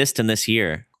don't exist in this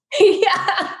year.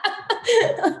 Yeah.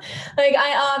 Like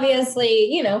I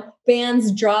obviously,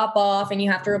 bands drop off and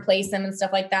you have to replace them and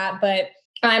stuff like that. But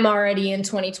I'm already in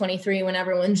 2023 when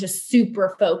everyone's just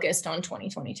super focused on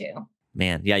 2022.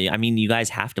 Man, yeah. I mean, you guys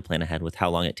have to plan ahead with how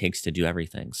long it takes to do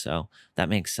everything. So that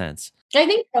makes sense. I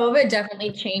think COVID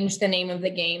definitely changed the name of the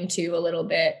game too a little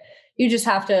bit. You just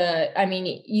have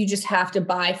to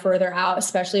buy further out,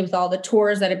 especially with all the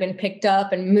tours that have been picked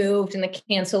up and moved and the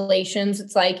cancellations.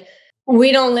 It's like,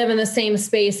 we don't live in the same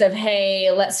space of,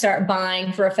 hey, let's start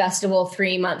buying for a festival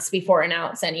 3 months before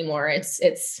announce anymore.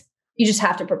 It's you just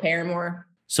have to prepare more.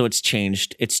 So it's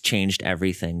changed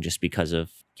everything just because of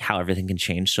how everything can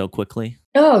change so quickly.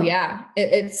 Oh yeah.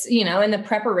 It's, and the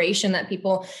preparation that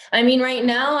people, right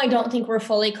now, I don't think we're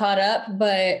fully caught up,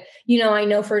 but, I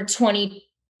know for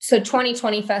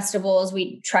 2020 festivals,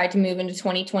 we tried to move into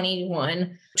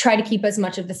 2021, try to keep as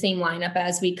much of the same lineup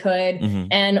as we could. Mm-hmm.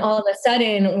 And all of a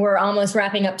sudden we're almost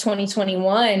wrapping up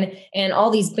 2021 and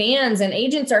all these bands and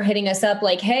agents are hitting us up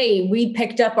like, hey, we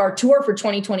picked up our tour for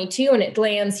 2022 and it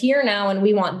lands here now and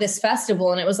we want this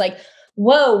festival. And it was like,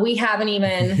 whoa, we haven't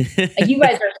even, like, you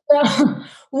guys are so,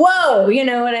 whoa, you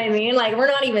know what I mean? Like, we're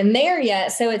not even there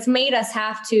yet. So it's made us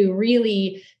have to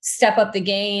really step up the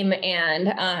game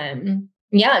and,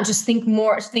 just think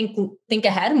more, think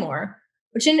ahead more,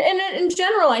 which in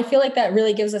general, I feel like that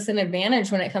really gives us an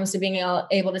advantage when it comes to being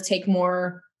able to take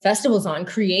more festivals on,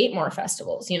 create more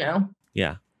festivals,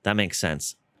 Yeah, that makes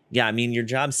sense. Yeah. I mean, your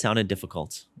job sounded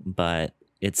difficult, but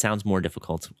it sounds more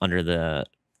difficult under the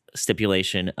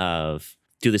stipulation of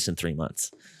do this in 3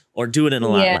 months or do it in a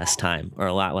lot less time or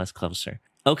a lot less closer.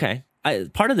 Okay.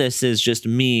 Part of this is just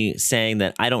me saying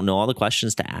that I don't know all the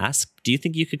questions to ask. Do you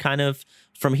think you could kind of,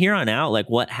 from here on out, like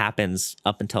what happens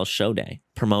up until show day?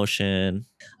 Promotion?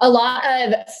 A lot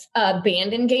of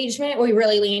band engagement. We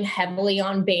really lean heavily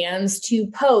on bands to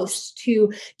post,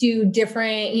 to do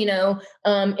different,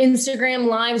 Instagram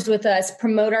lives with us,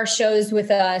 promote our shows with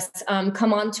us,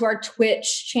 come onto our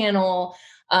Twitch channel.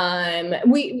 The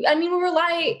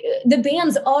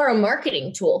bands are a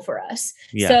marketing tool for us.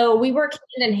 Yeah. So we work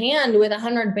hand in hand with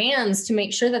 100 bands to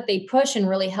make sure that they push and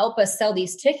really help us sell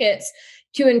these tickets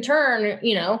to in turn,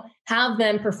 have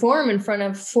them perform in front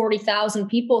of 40,000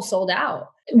 people sold out.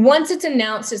 Once it's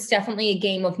announced, it's definitely a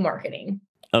game of marketing.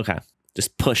 Okay.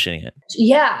 Just pushing it.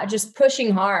 Yeah. Just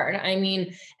pushing hard.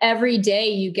 Every day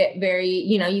you get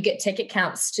you get ticket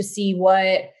counts to see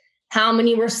how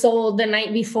many were sold the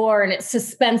night before, and it's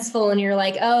suspenseful. And you're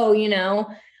like, oh,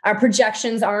 our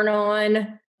projections aren't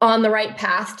on the right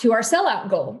path to our sellout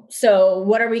goal. So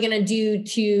what are we going to do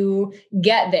to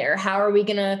get there? How are we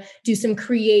going to do some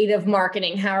creative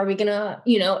marketing? How are we going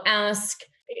to, ask,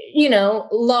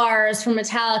 Lars from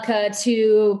Metallica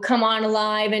to come on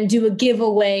live and do a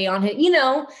giveaway on it,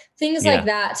 things like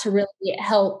that to really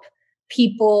help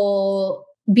people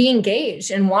be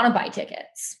engaged and want to buy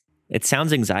tickets. It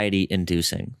sounds anxiety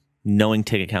inducing, knowing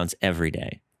ticket counts every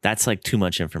day. That's like too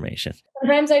much information.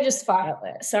 Sometimes I just file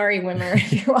it. Sorry, Wimmer,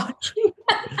 if you're watching.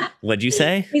 What'd you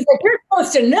say? He's like, you're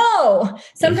supposed to know.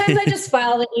 Sometimes I just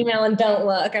file the email and don't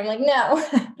look. I'm like, no.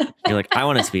 You're like, I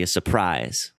want it to be a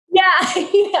surprise.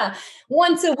 Yeah.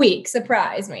 Once a week,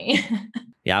 surprise me.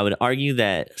 Yeah, I would argue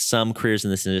that some careers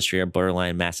in this industry are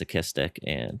borderline masochistic.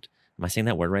 And am I saying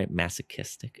that word right?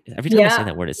 Masochistic. Every time I say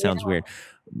that word, it sounds weird.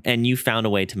 And you found a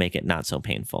way to make it not so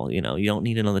painful. You don't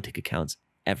need to know the ticket counts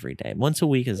every day. Once a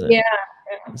week is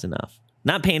enough.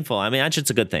 Not painful. I mean,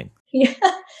 that's a good thing. Yeah.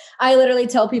 I literally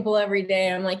tell people every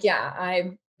day, I'm like,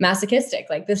 I'm masochistic.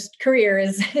 Like this career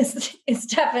is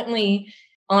definitely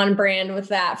on brand with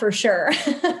that for sure.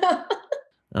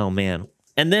 Oh, man.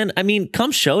 And then, I mean,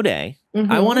 come show day,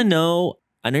 I want to know,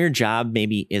 I know your job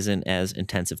maybe isn't as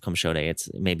intensive come show day. It's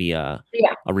maybe a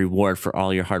reward for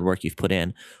all your hard work you've put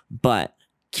in. But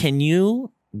can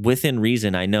you, within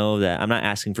reason, I know that I'm not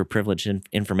asking for privileged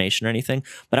information or anything,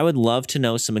 but I would love to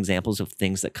know some examples of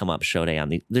things that come up show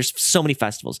day there's so many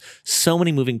festivals, so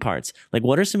many moving parts. Like,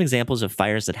 what are some examples of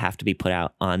fires that have to be put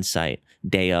out on site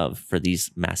day of for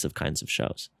these massive kinds of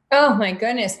shows? Oh my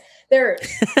goodness.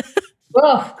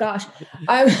 Oh gosh.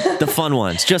 The fun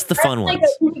ones, just the fun ones.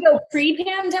 Do we go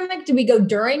pre-pandemic? Do we go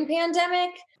during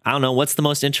pandemic? I don't know. What's the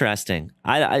most interesting?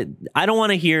 I don't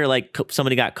want to hear like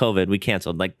somebody got COVID, we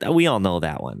canceled. Like, we all know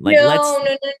that one. Like,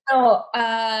 no.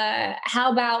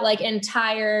 How about like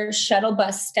entire shuttle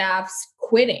bus staffs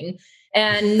quitting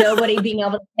and nobody being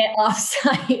able to get off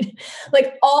site?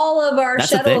 Like all of our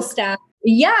shuttle staff.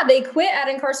 Yeah, they quit at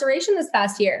incarceration this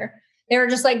past year. They were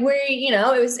just like,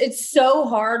 it's so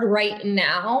hard right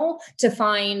now to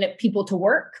find people to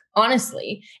work,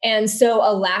 honestly. And so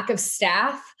a lack of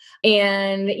staff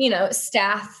and,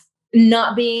 staff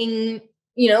not being,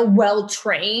 well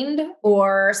trained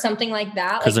or something like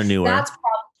that. Because they're newer.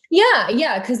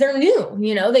 Because they're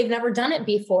new, they've never done it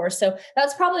before. So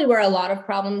that's probably where a lot of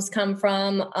problems come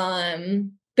from.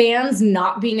 Bands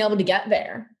not being able to get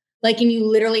there. Like, and you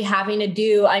literally having to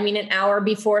do, an hour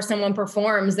before someone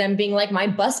performs, them being like, my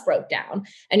bus broke down.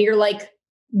 And you're like,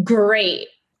 great.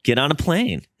 Get on a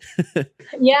plane.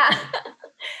 Yeah.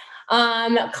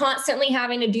 Constantly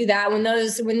having to do that. When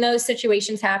those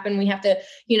situations happen, we have to,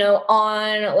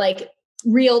 on like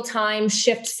real time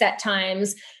shift set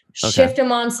times, shift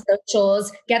them on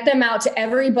socials, get them out to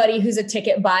everybody who's a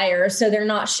ticket buyer. So they're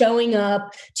not showing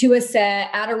up to a set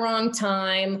at a wrong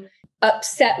time,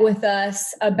 upset with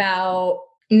us about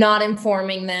not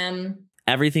informing them.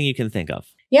 Everything you can think of.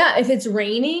 Yeah. If it's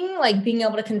raining, like being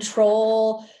able to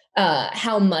control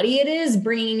how muddy it is,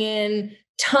 bringing in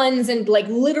tons and like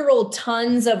literal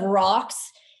tons of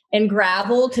rocks and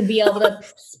gravel to be able to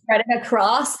spread it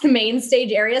across the main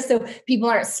stage area so people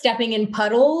aren't stepping in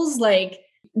puddles. Like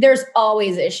there's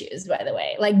always issues, by the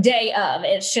way, like day of.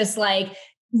 It's just like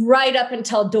right up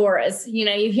until doors, you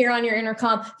hear on your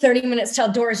intercom 30 minutes till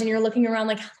doors and you're looking around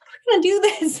like, how am I going to do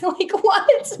this? Like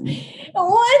what?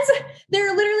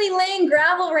 They're literally laying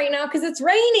gravel right now because it's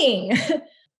raining.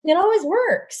 It always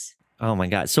works. Oh my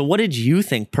God. So what did you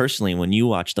think personally when you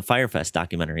watched the Firefest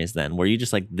documentaries then? Were you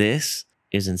just like, this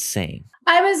is insane?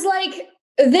 I was like,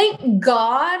 thank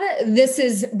God this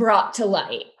is brought to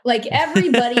light. Like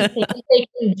everybody thinks they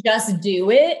can just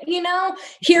do it,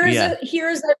 here's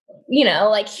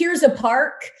a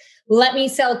park. Let me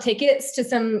sell tickets to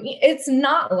it's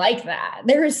not like that.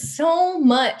 There is so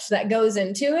much that goes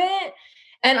into it.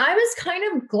 And I was kind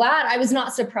of glad. I was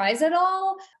not surprised at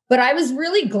all, but I was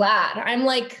really glad. I'm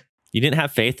like, you didn't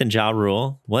have faith in Ja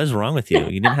Rule? What is wrong with you?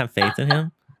 You didn't have faith in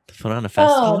him to put on a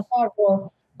festival?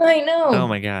 Oh, I know. Oh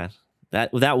my God.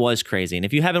 That was crazy. And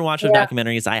if you haven't watched the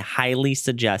documentaries, I highly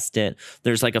suggest it.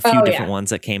 There's like a few different ones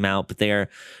that came out, but they are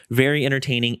very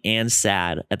entertaining and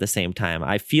sad at the same time.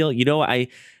 I feel,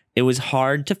 it was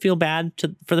hard to feel bad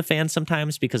for the fans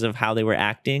sometimes because of how they were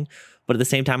acting. But at the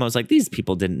same time, I was like, these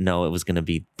people didn't know it was going to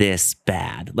be this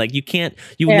bad. Like you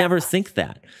would never think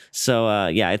that. So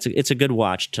it's a good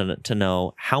watch to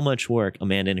know how much work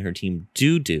Amanda and her team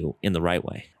do in the right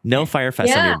way. No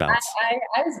Firefest under your belts.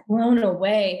 I was blown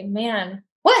away, man.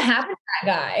 What happened to that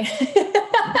guy?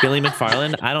 Billy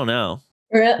McFarland? I don't know.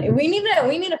 Really? We need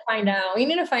to find out. We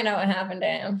need to find out what happened to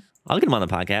him. I'll get him on the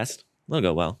podcast. It'll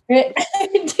go well. Do it.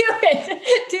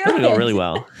 It'll go really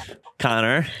well.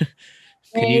 Connor.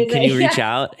 Can you reach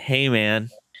out? Hey, man.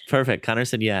 Perfect. Connor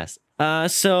said yes.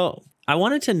 So I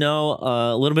wanted to know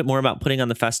a little bit more about putting on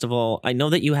the festival. I know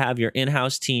that you have your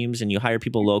in-house teams and you hire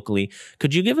people locally.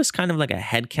 Could you give us kind of like a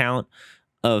head count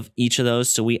of each of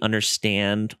those so we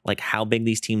understand like how big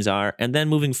these teams are? And then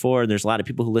moving forward, there's a lot of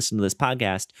people who listen to this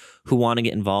podcast who want to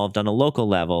get involved on a local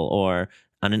level or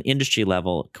on an industry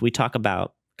level. Can we talk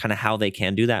about kind of how they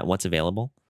can do that and what's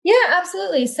available? Yeah,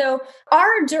 absolutely. So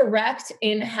our direct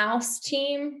in-house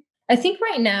team, I think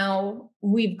right now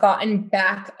we've gotten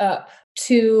back up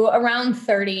to around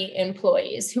 30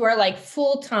 employees who are like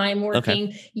full-time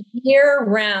working year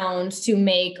round to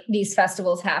make these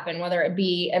festivals happen, whether it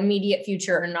be immediate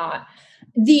future or not.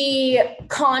 The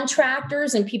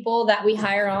contractors and people that we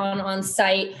hire on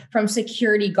site, from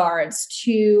security guards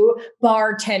to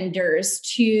bartenders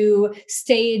to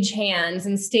stage hands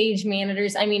and stage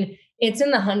managers, I mean, it's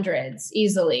in the hundreds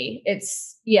easily.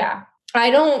 I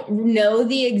don't know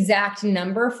the exact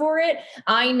number for it.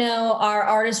 I know our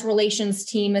artist relations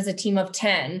team is a team of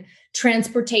 10.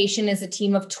 Transportation is a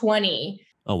team of 20.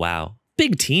 Oh, wow.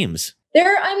 Big teams.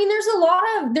 There's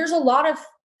a lot of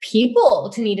people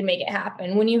to need to make it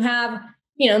happen. When you have,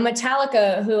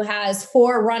 Metallica, who has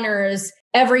 4 runners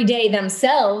every day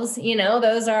themselves,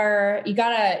 those are, you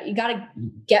gotta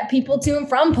get people to and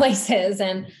from places.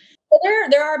 And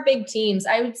there are big teams.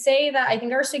 I would say that I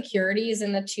think our security is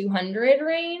in the 200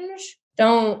 range.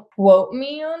 Don't quote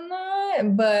me on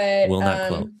that, but will not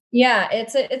quote. Yeah,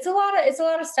 it's a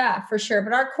lot of staff for sure.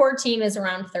 But our core team is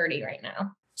around 30 right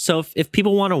now. So if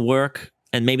people want to work,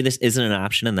 and maybe this isn't an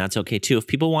option, and that's okay too. If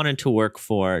people wanted to work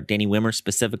for Danny Wimmer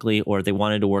specifically, or they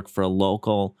wanted to work for a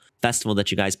local festival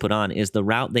that you guys put on, is the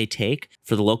route they take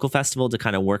for the local festival to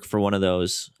kind of work for one of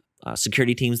those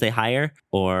security teams they hire?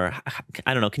 Or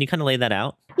I don't know. Can you kind of lay that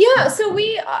out? Yeah. So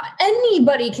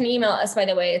anybody can email us, by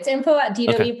the way. It's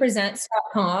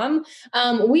info@dwpresents.com.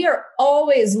 We are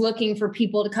always looking for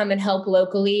people to come and help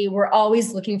locally. We're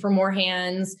always looking for more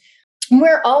hands.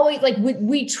 We're always like,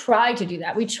 we try to do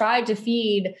that. We try to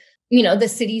feed, the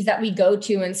cities that we go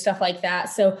to and stuff like that.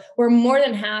 So we're more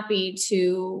than happy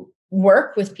to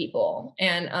work with people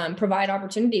and provide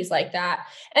opportunities like that.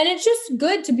 And it's just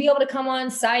good to be able to come on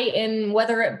site, and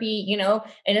whether it be,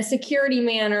 in a security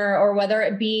manner, or whether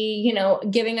it be,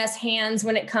 giving us hands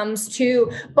when it comes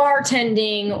to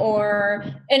bartending or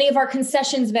any of our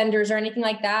concessions vendors or anything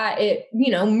like that,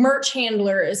 merch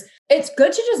handlers. It's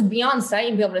good to just be on site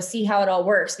and be able to see how it all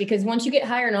works, because once you get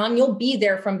hired on, you'll be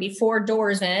there from before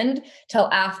doors end till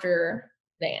after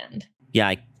the end.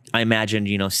 Yeah, I imagined,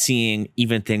 seeing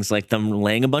even things like them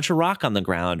laying a bunch of rock on the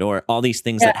ground, or all these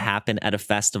things that happen at a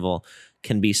festival,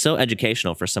 can be so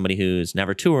educational for somebody who's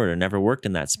never toured or never worked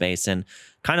in that space. And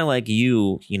kind of like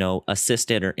you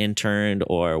assisted or interned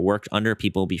or worked under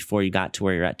people before you got to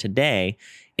where you're at today,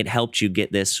 it helped you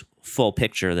get this full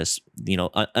picture, this,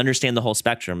 understand the whole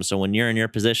spectrum. So when you're in your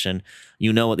position,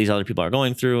 what these other people are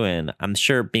going through. And I'm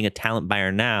sure being a talent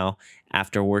buyer now,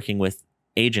 after working with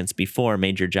agents before,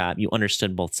 made your job, you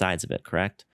understood both sides of it,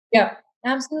 correct? Yeah,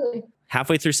 absolutely.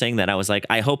 Halfway through saying that, I was like,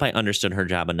 I hope I understood her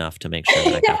job enough to make sure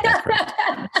that I got that correct.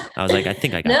 I was like, I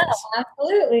think I got this.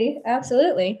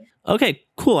 Absolutely. Okay,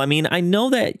 cool. I mean, I know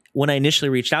that when I initially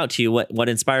reached out to you, what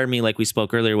inspired me, like we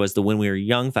spoke earlier, was the When We Were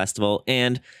Young festival.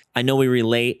 And I know we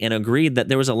relate and agreed that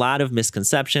there was a lot of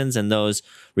misconceptions, and those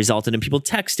resulted in people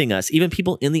texting us, even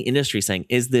people in the industry saying,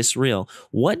 is this real?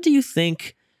 What do you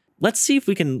think? Let's see if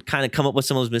we can kind of come up with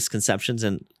some of those misconceptions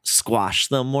and squash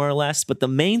them more or less. But the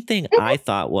main thing I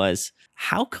thought was,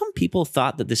 how come people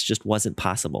thought that this just wasn't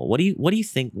possible? What do you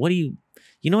think? You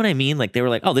know what I mean? Like, they were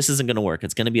like, oh, this isn't going to work.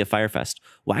 It's going to be a Fyre Fest.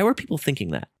 Why were people thinking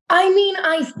that? I mean,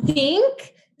 I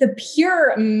think the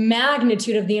pure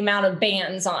magnitude of the amount of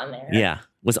bands on there. Yeah.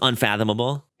 Was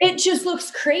unfathomable. It just looks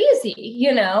crazy,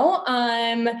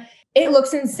 it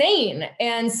looks insane.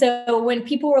 And so when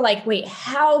people were like, wait,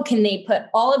 how can they put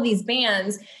all of these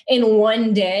bands in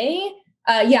one day?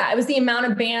 It was the amount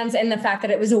of bands and the fact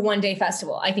that it was a one-day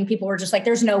festival. I think people were just like,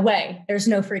 there's no way. There's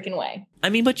no freaking way. I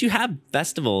mean, but you have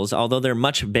festivals, although they're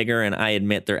much bigger, and I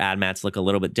admit their ad mats look a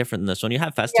little bit different than this one. You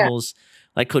have festivals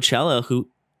like Coachella, who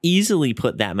easily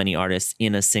put that many artists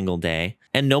in a single day,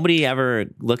 and nobody ever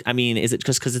looked. I mean, is it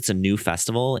just because it's a new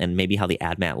festival and maybe how the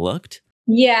ad mat looked?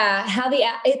 Yeah,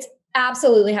 it's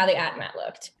absolutely how the ad mat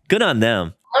looked. Good on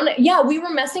them. We were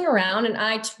messing around, and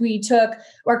our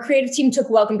creative team took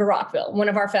Welcome to Rockville, one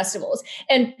of our festivals,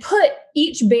 and put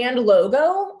each band logo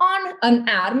on an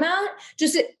ad mat.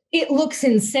 It looks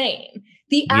insane.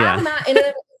 The ad mat in and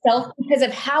of itself, because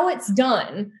of how it's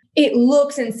done, it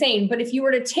looks insane. But if you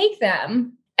were to take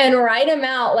them and write them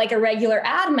out like a regular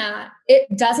ad mat,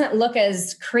 it doesn't look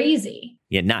as crazy.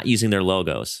 Yeah, not using their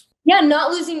logos. Yeah,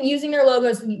 not using their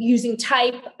logos, using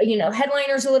type,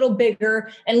 headliners a little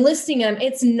bigger and listing them.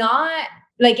 It's not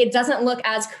like, it doesn't look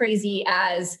as crazy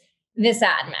as this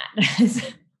ad,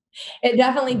 Matt. It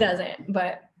definitely doesn't,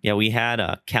 but. Yeah, we had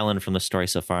Kellen from the Story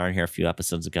So Far on here a few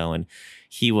episodes ago, and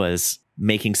he was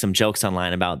making some jokes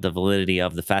online about the validity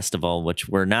of the festival, which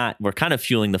we're kind of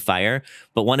fueling the fire.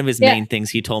 But one of his main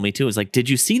things he told me too is like, did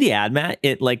you see the ad, Matt?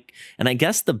 And I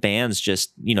guess the bands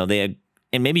just,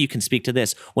 and maybe you can speak to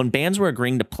this, when bands were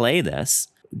agreeing to play this,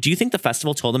 do you think the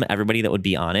festival told them everybody that would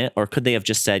be on it? Or could they have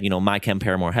just said, My Chem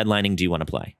Paramore headlining, do you want to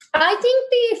play? I think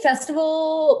the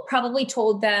festival probably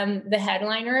told them the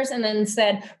headliners and then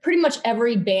said pretty much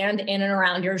every band in and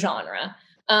around your genre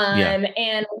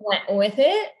and went with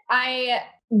it. I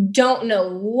don't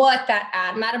know what that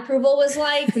AdMat approval was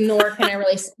like, nor can I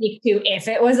really speak to if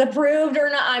it was approved or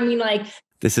not. I mean,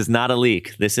 this is not a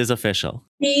leak. This is official.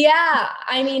 Yeah.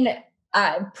 I mean,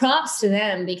 props to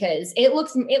them because it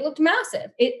looked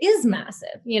massive. It is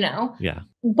massive, Yeah.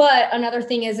 But another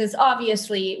thing is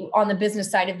obviously on the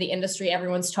business side of the industry,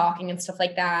 everyone's talking and stuff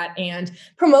like that. And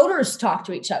promoters talk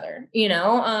to each other,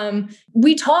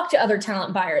 we talk to other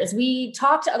talent buyers. We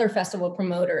talk to other festival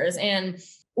promoters, and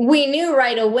we knew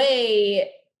right away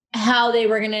how they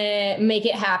were going to make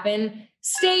it happen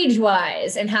stage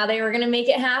wise and how they were going to make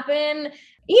it happen,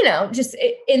 just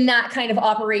in that kind of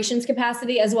operations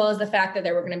capacity, as well as the fact that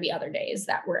there were going to be other days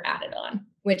that were added on,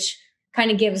 which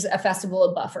kind of gives a festival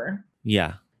a buffer.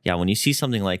 Yeah. Yeah. When you see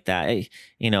something like that,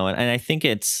 and I think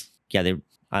it's, I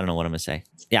don't know what I'm going to say.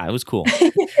 Yeah, it was cool.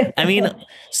 I mean,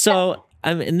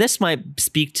 and this might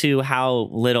speak to how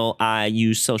little I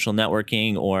use social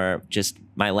networking or just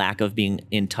my lack of being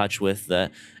in touch with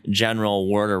the general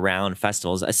word around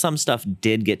festivals. Some stuff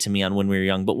did get to me on When We Were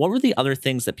Young, but what were the other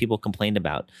things that people complained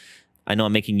about? I know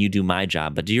I'm making you do my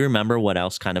job, but do you remember what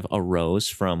else kind of arose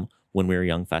from When We Were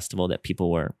Young festival that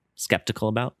people were skeptical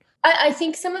about? I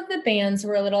think some of the bands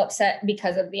were a little upset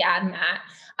because of the AdMat.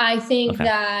 I think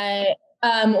that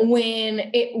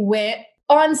when it went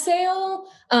on sale,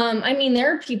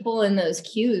 there are people in those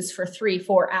queues for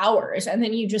 3-4 hours, and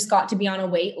then you just got to be on a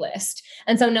wait list.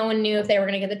 And so no one knew if they were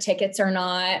going to get the tickets or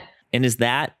not. And is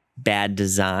that bad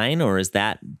design, or is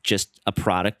that just a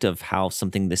product of how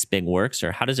something this big works?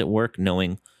 Or how does it work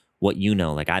knowing what you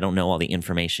know? Like, I don't know all the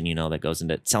information, that goes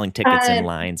into selling tickets and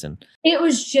lines. And it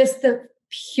was just the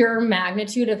pure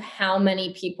magnitude of how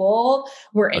many people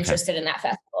were interested in that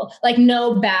festival. Like,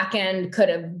 no back end could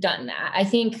have done that. I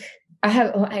think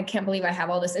I can't believe I have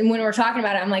all this. And when we're talking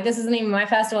about it, I'm like, this isn't even my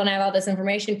festival and I have all this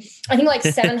information. I think like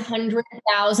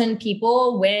 700,000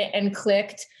 people went and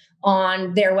clicked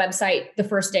on their website the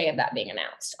first day of that being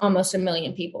announced. Almost 1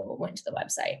 million people went to the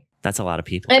website. That's a lot of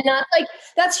people. And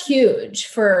that's huge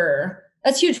for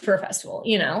a festival,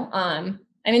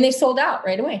 they sold out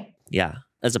right away. Yeah.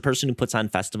 As a person who puts on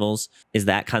festivals, is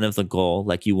that kind of the goal?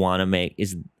 Like, you want to make,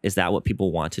 is that what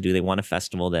people want to do? They want a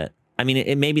festival that,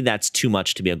 maybe that's too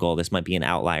much to be a goal. This might be an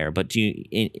outlier, but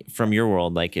from your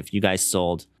world, like, if you guys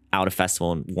sold out a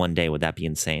festival in one day, would that be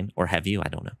insane? Or have you? I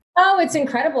don't know. Oh, it's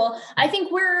incredible. I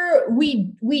think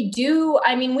we do.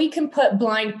 We can put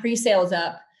blind pre-sales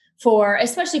up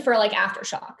especially for like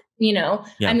Aftershock,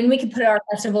 Yeah. We could put our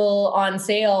festival on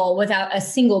sale without a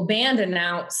single band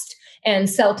announced and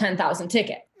sell 10,000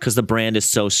 tickets. Because the brand is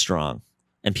so strong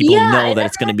and people know that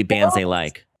it's going to be bands they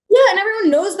like. Yeah, and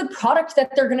everyone knows the product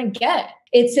that they're going to get.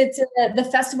 The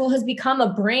festival has become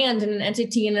a brand and an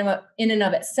entity in and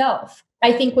of itself.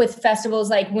 I think with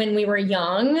festivals like When We Were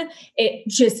Young, it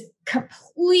just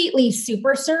completely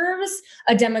super serves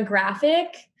a demographic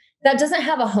that doesn't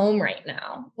have a home right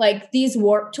now. Like, these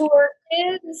Warped Tour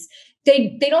kids,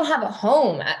 they don't have a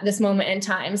home at this moment in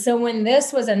time. So when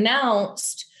this was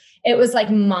announced, it was like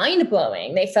mind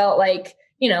blowing. They felt like,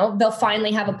 they'll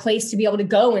finally have a place to be able to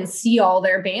go and see all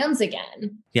their bands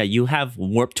again. Yeah, you have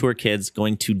Warped Tour kids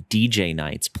going to DJ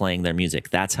nights playing their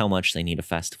music. That's how much they need a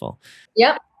festival.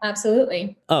 Yep,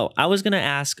 absolutely. Oh, I was going to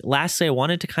ask, lastly, I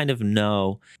wanted to kind of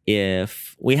know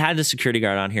if we had the security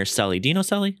guard on here, Sully. Do you know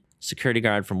Sully? Security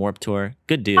guard from Warped Tour.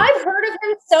 Good dude. I've heard of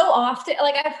him so often.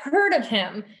 Like, I've heard of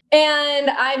him and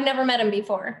I've never met him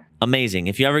before. Amazing.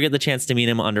 If you ever get the chance to meet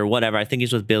him under whatever, I think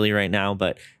he's with Billy right now,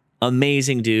 but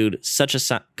amazing dude, such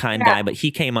a kind guy. But he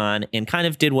came on and kind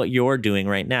of did what you're doing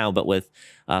right now, but with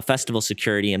festival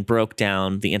security, and broke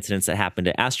down the incidents that happened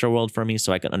at Astroworld for me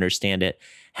so I could understand it.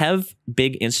 Have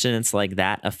big incidents like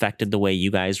that affected the way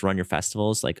you guys run your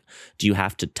festivals? Like, do you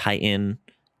have to tighten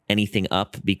anything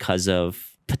up because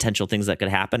of potential things that could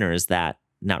happen, or is that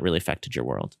not really affected your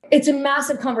world? It's a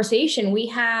massive conversation. We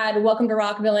had Welcome to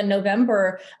Rockville in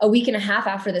November, a week and a half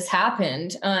after this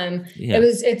happened.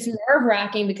 It's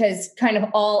nerve-wracking because kind of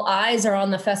all eyes are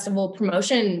on the festival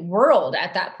promotion world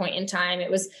at that point in time.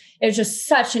 It was just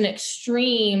such an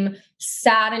extreme,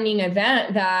 saddening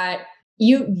event that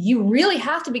you really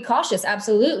have to be cautious.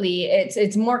 Absolutely.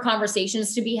 It's more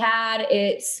conversations to be had.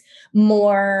 It's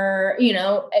more,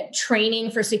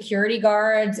 training for security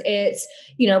guards. It's,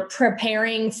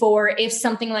 preparing for if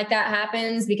something like that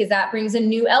happens, because that brings a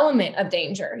new element of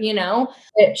danger,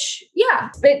 it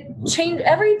changed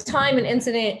every time an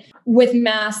incident with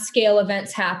mass scale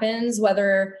events happens, what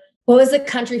was the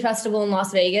country festival in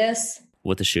Las Vegas?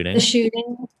 With the shooting? The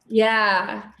shooting.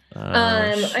 Yeah.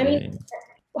 I mean,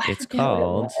 it's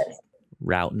called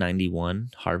Route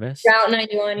 91 Harvest. Route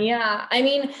 91. Yeah. I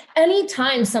mean,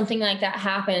 anytime something like that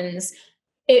happens,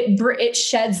 it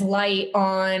sheds light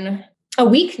on a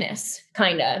weakness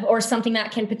kind of, or something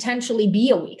that can potentially be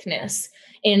a weakness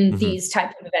in these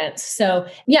types of events. So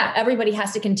yeah, everybody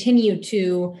has to continue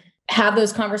to have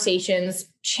those conversations,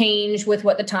 change with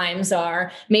what the times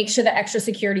are, make sure that extra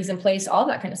security is in place, all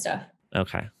that kind of stuff.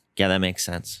 Okay. Yeah, that makes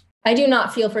sense. I do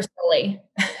not feel for Sully.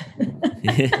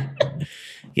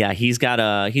 Yeah, he's got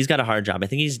a hard job. I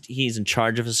think he's in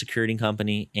charge of a security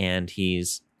company, and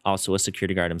he's also a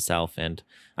security guard himself. And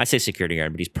I say security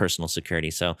guard, but he's personal security.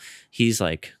 So he's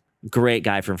like great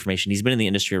guy for information. He's been in the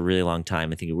industry a really long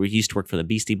time. I think he used to work for the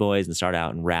Beastie Boys and started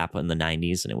out in rap in the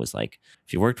 90s. And it was like,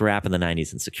 if you worked rap in the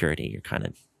 90s in security,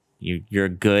 you've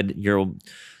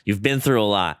been through a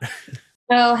lot.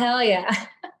 Oh, hell yeah.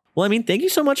 Well, I mean, thank you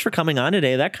so much for coming on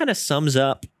today. That kind of sums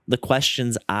up the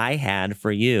questions I had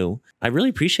for you. I really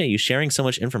appreciate you sharing so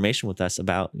much information with us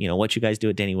about, what you guys do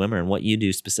at Danny Wimmer and what you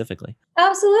do specifically.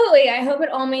 Absolutely. I hope it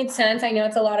all made sense. I know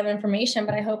it's a lot of information,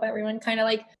 but I hope everyone kind of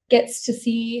gets to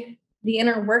see the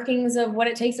inner workings of what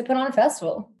it takes to put on a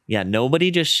festival. Yeah,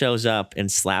 nobody just shows up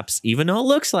and slaps, even though it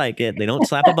looks like it. They don't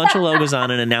slap a bunch of logos on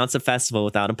and announce a festival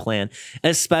without a plan,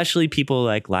 especially people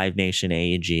like Live Nation,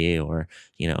 AEG, or,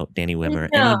 Danny Wimmer,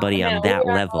 anybody on that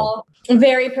level.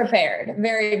 Very prepared.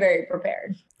 Very, very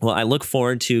prepared. Well, I look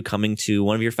forward to coming to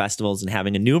one of your festivals and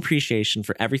having a new appreciation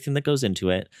for everything that goes into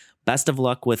it. Best of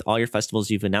luck with all your festivals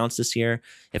you've announced this year.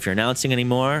 If you're announcing any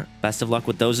more, best of luck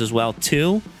with those as well,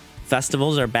 too.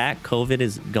 Festivals are back. COVID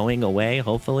is going away,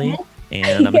 hopefully.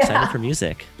 And I'm excited for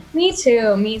music. Me too.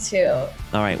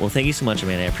 All right. Well, thank you so much,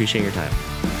 Amanda. I appreciate your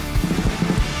time.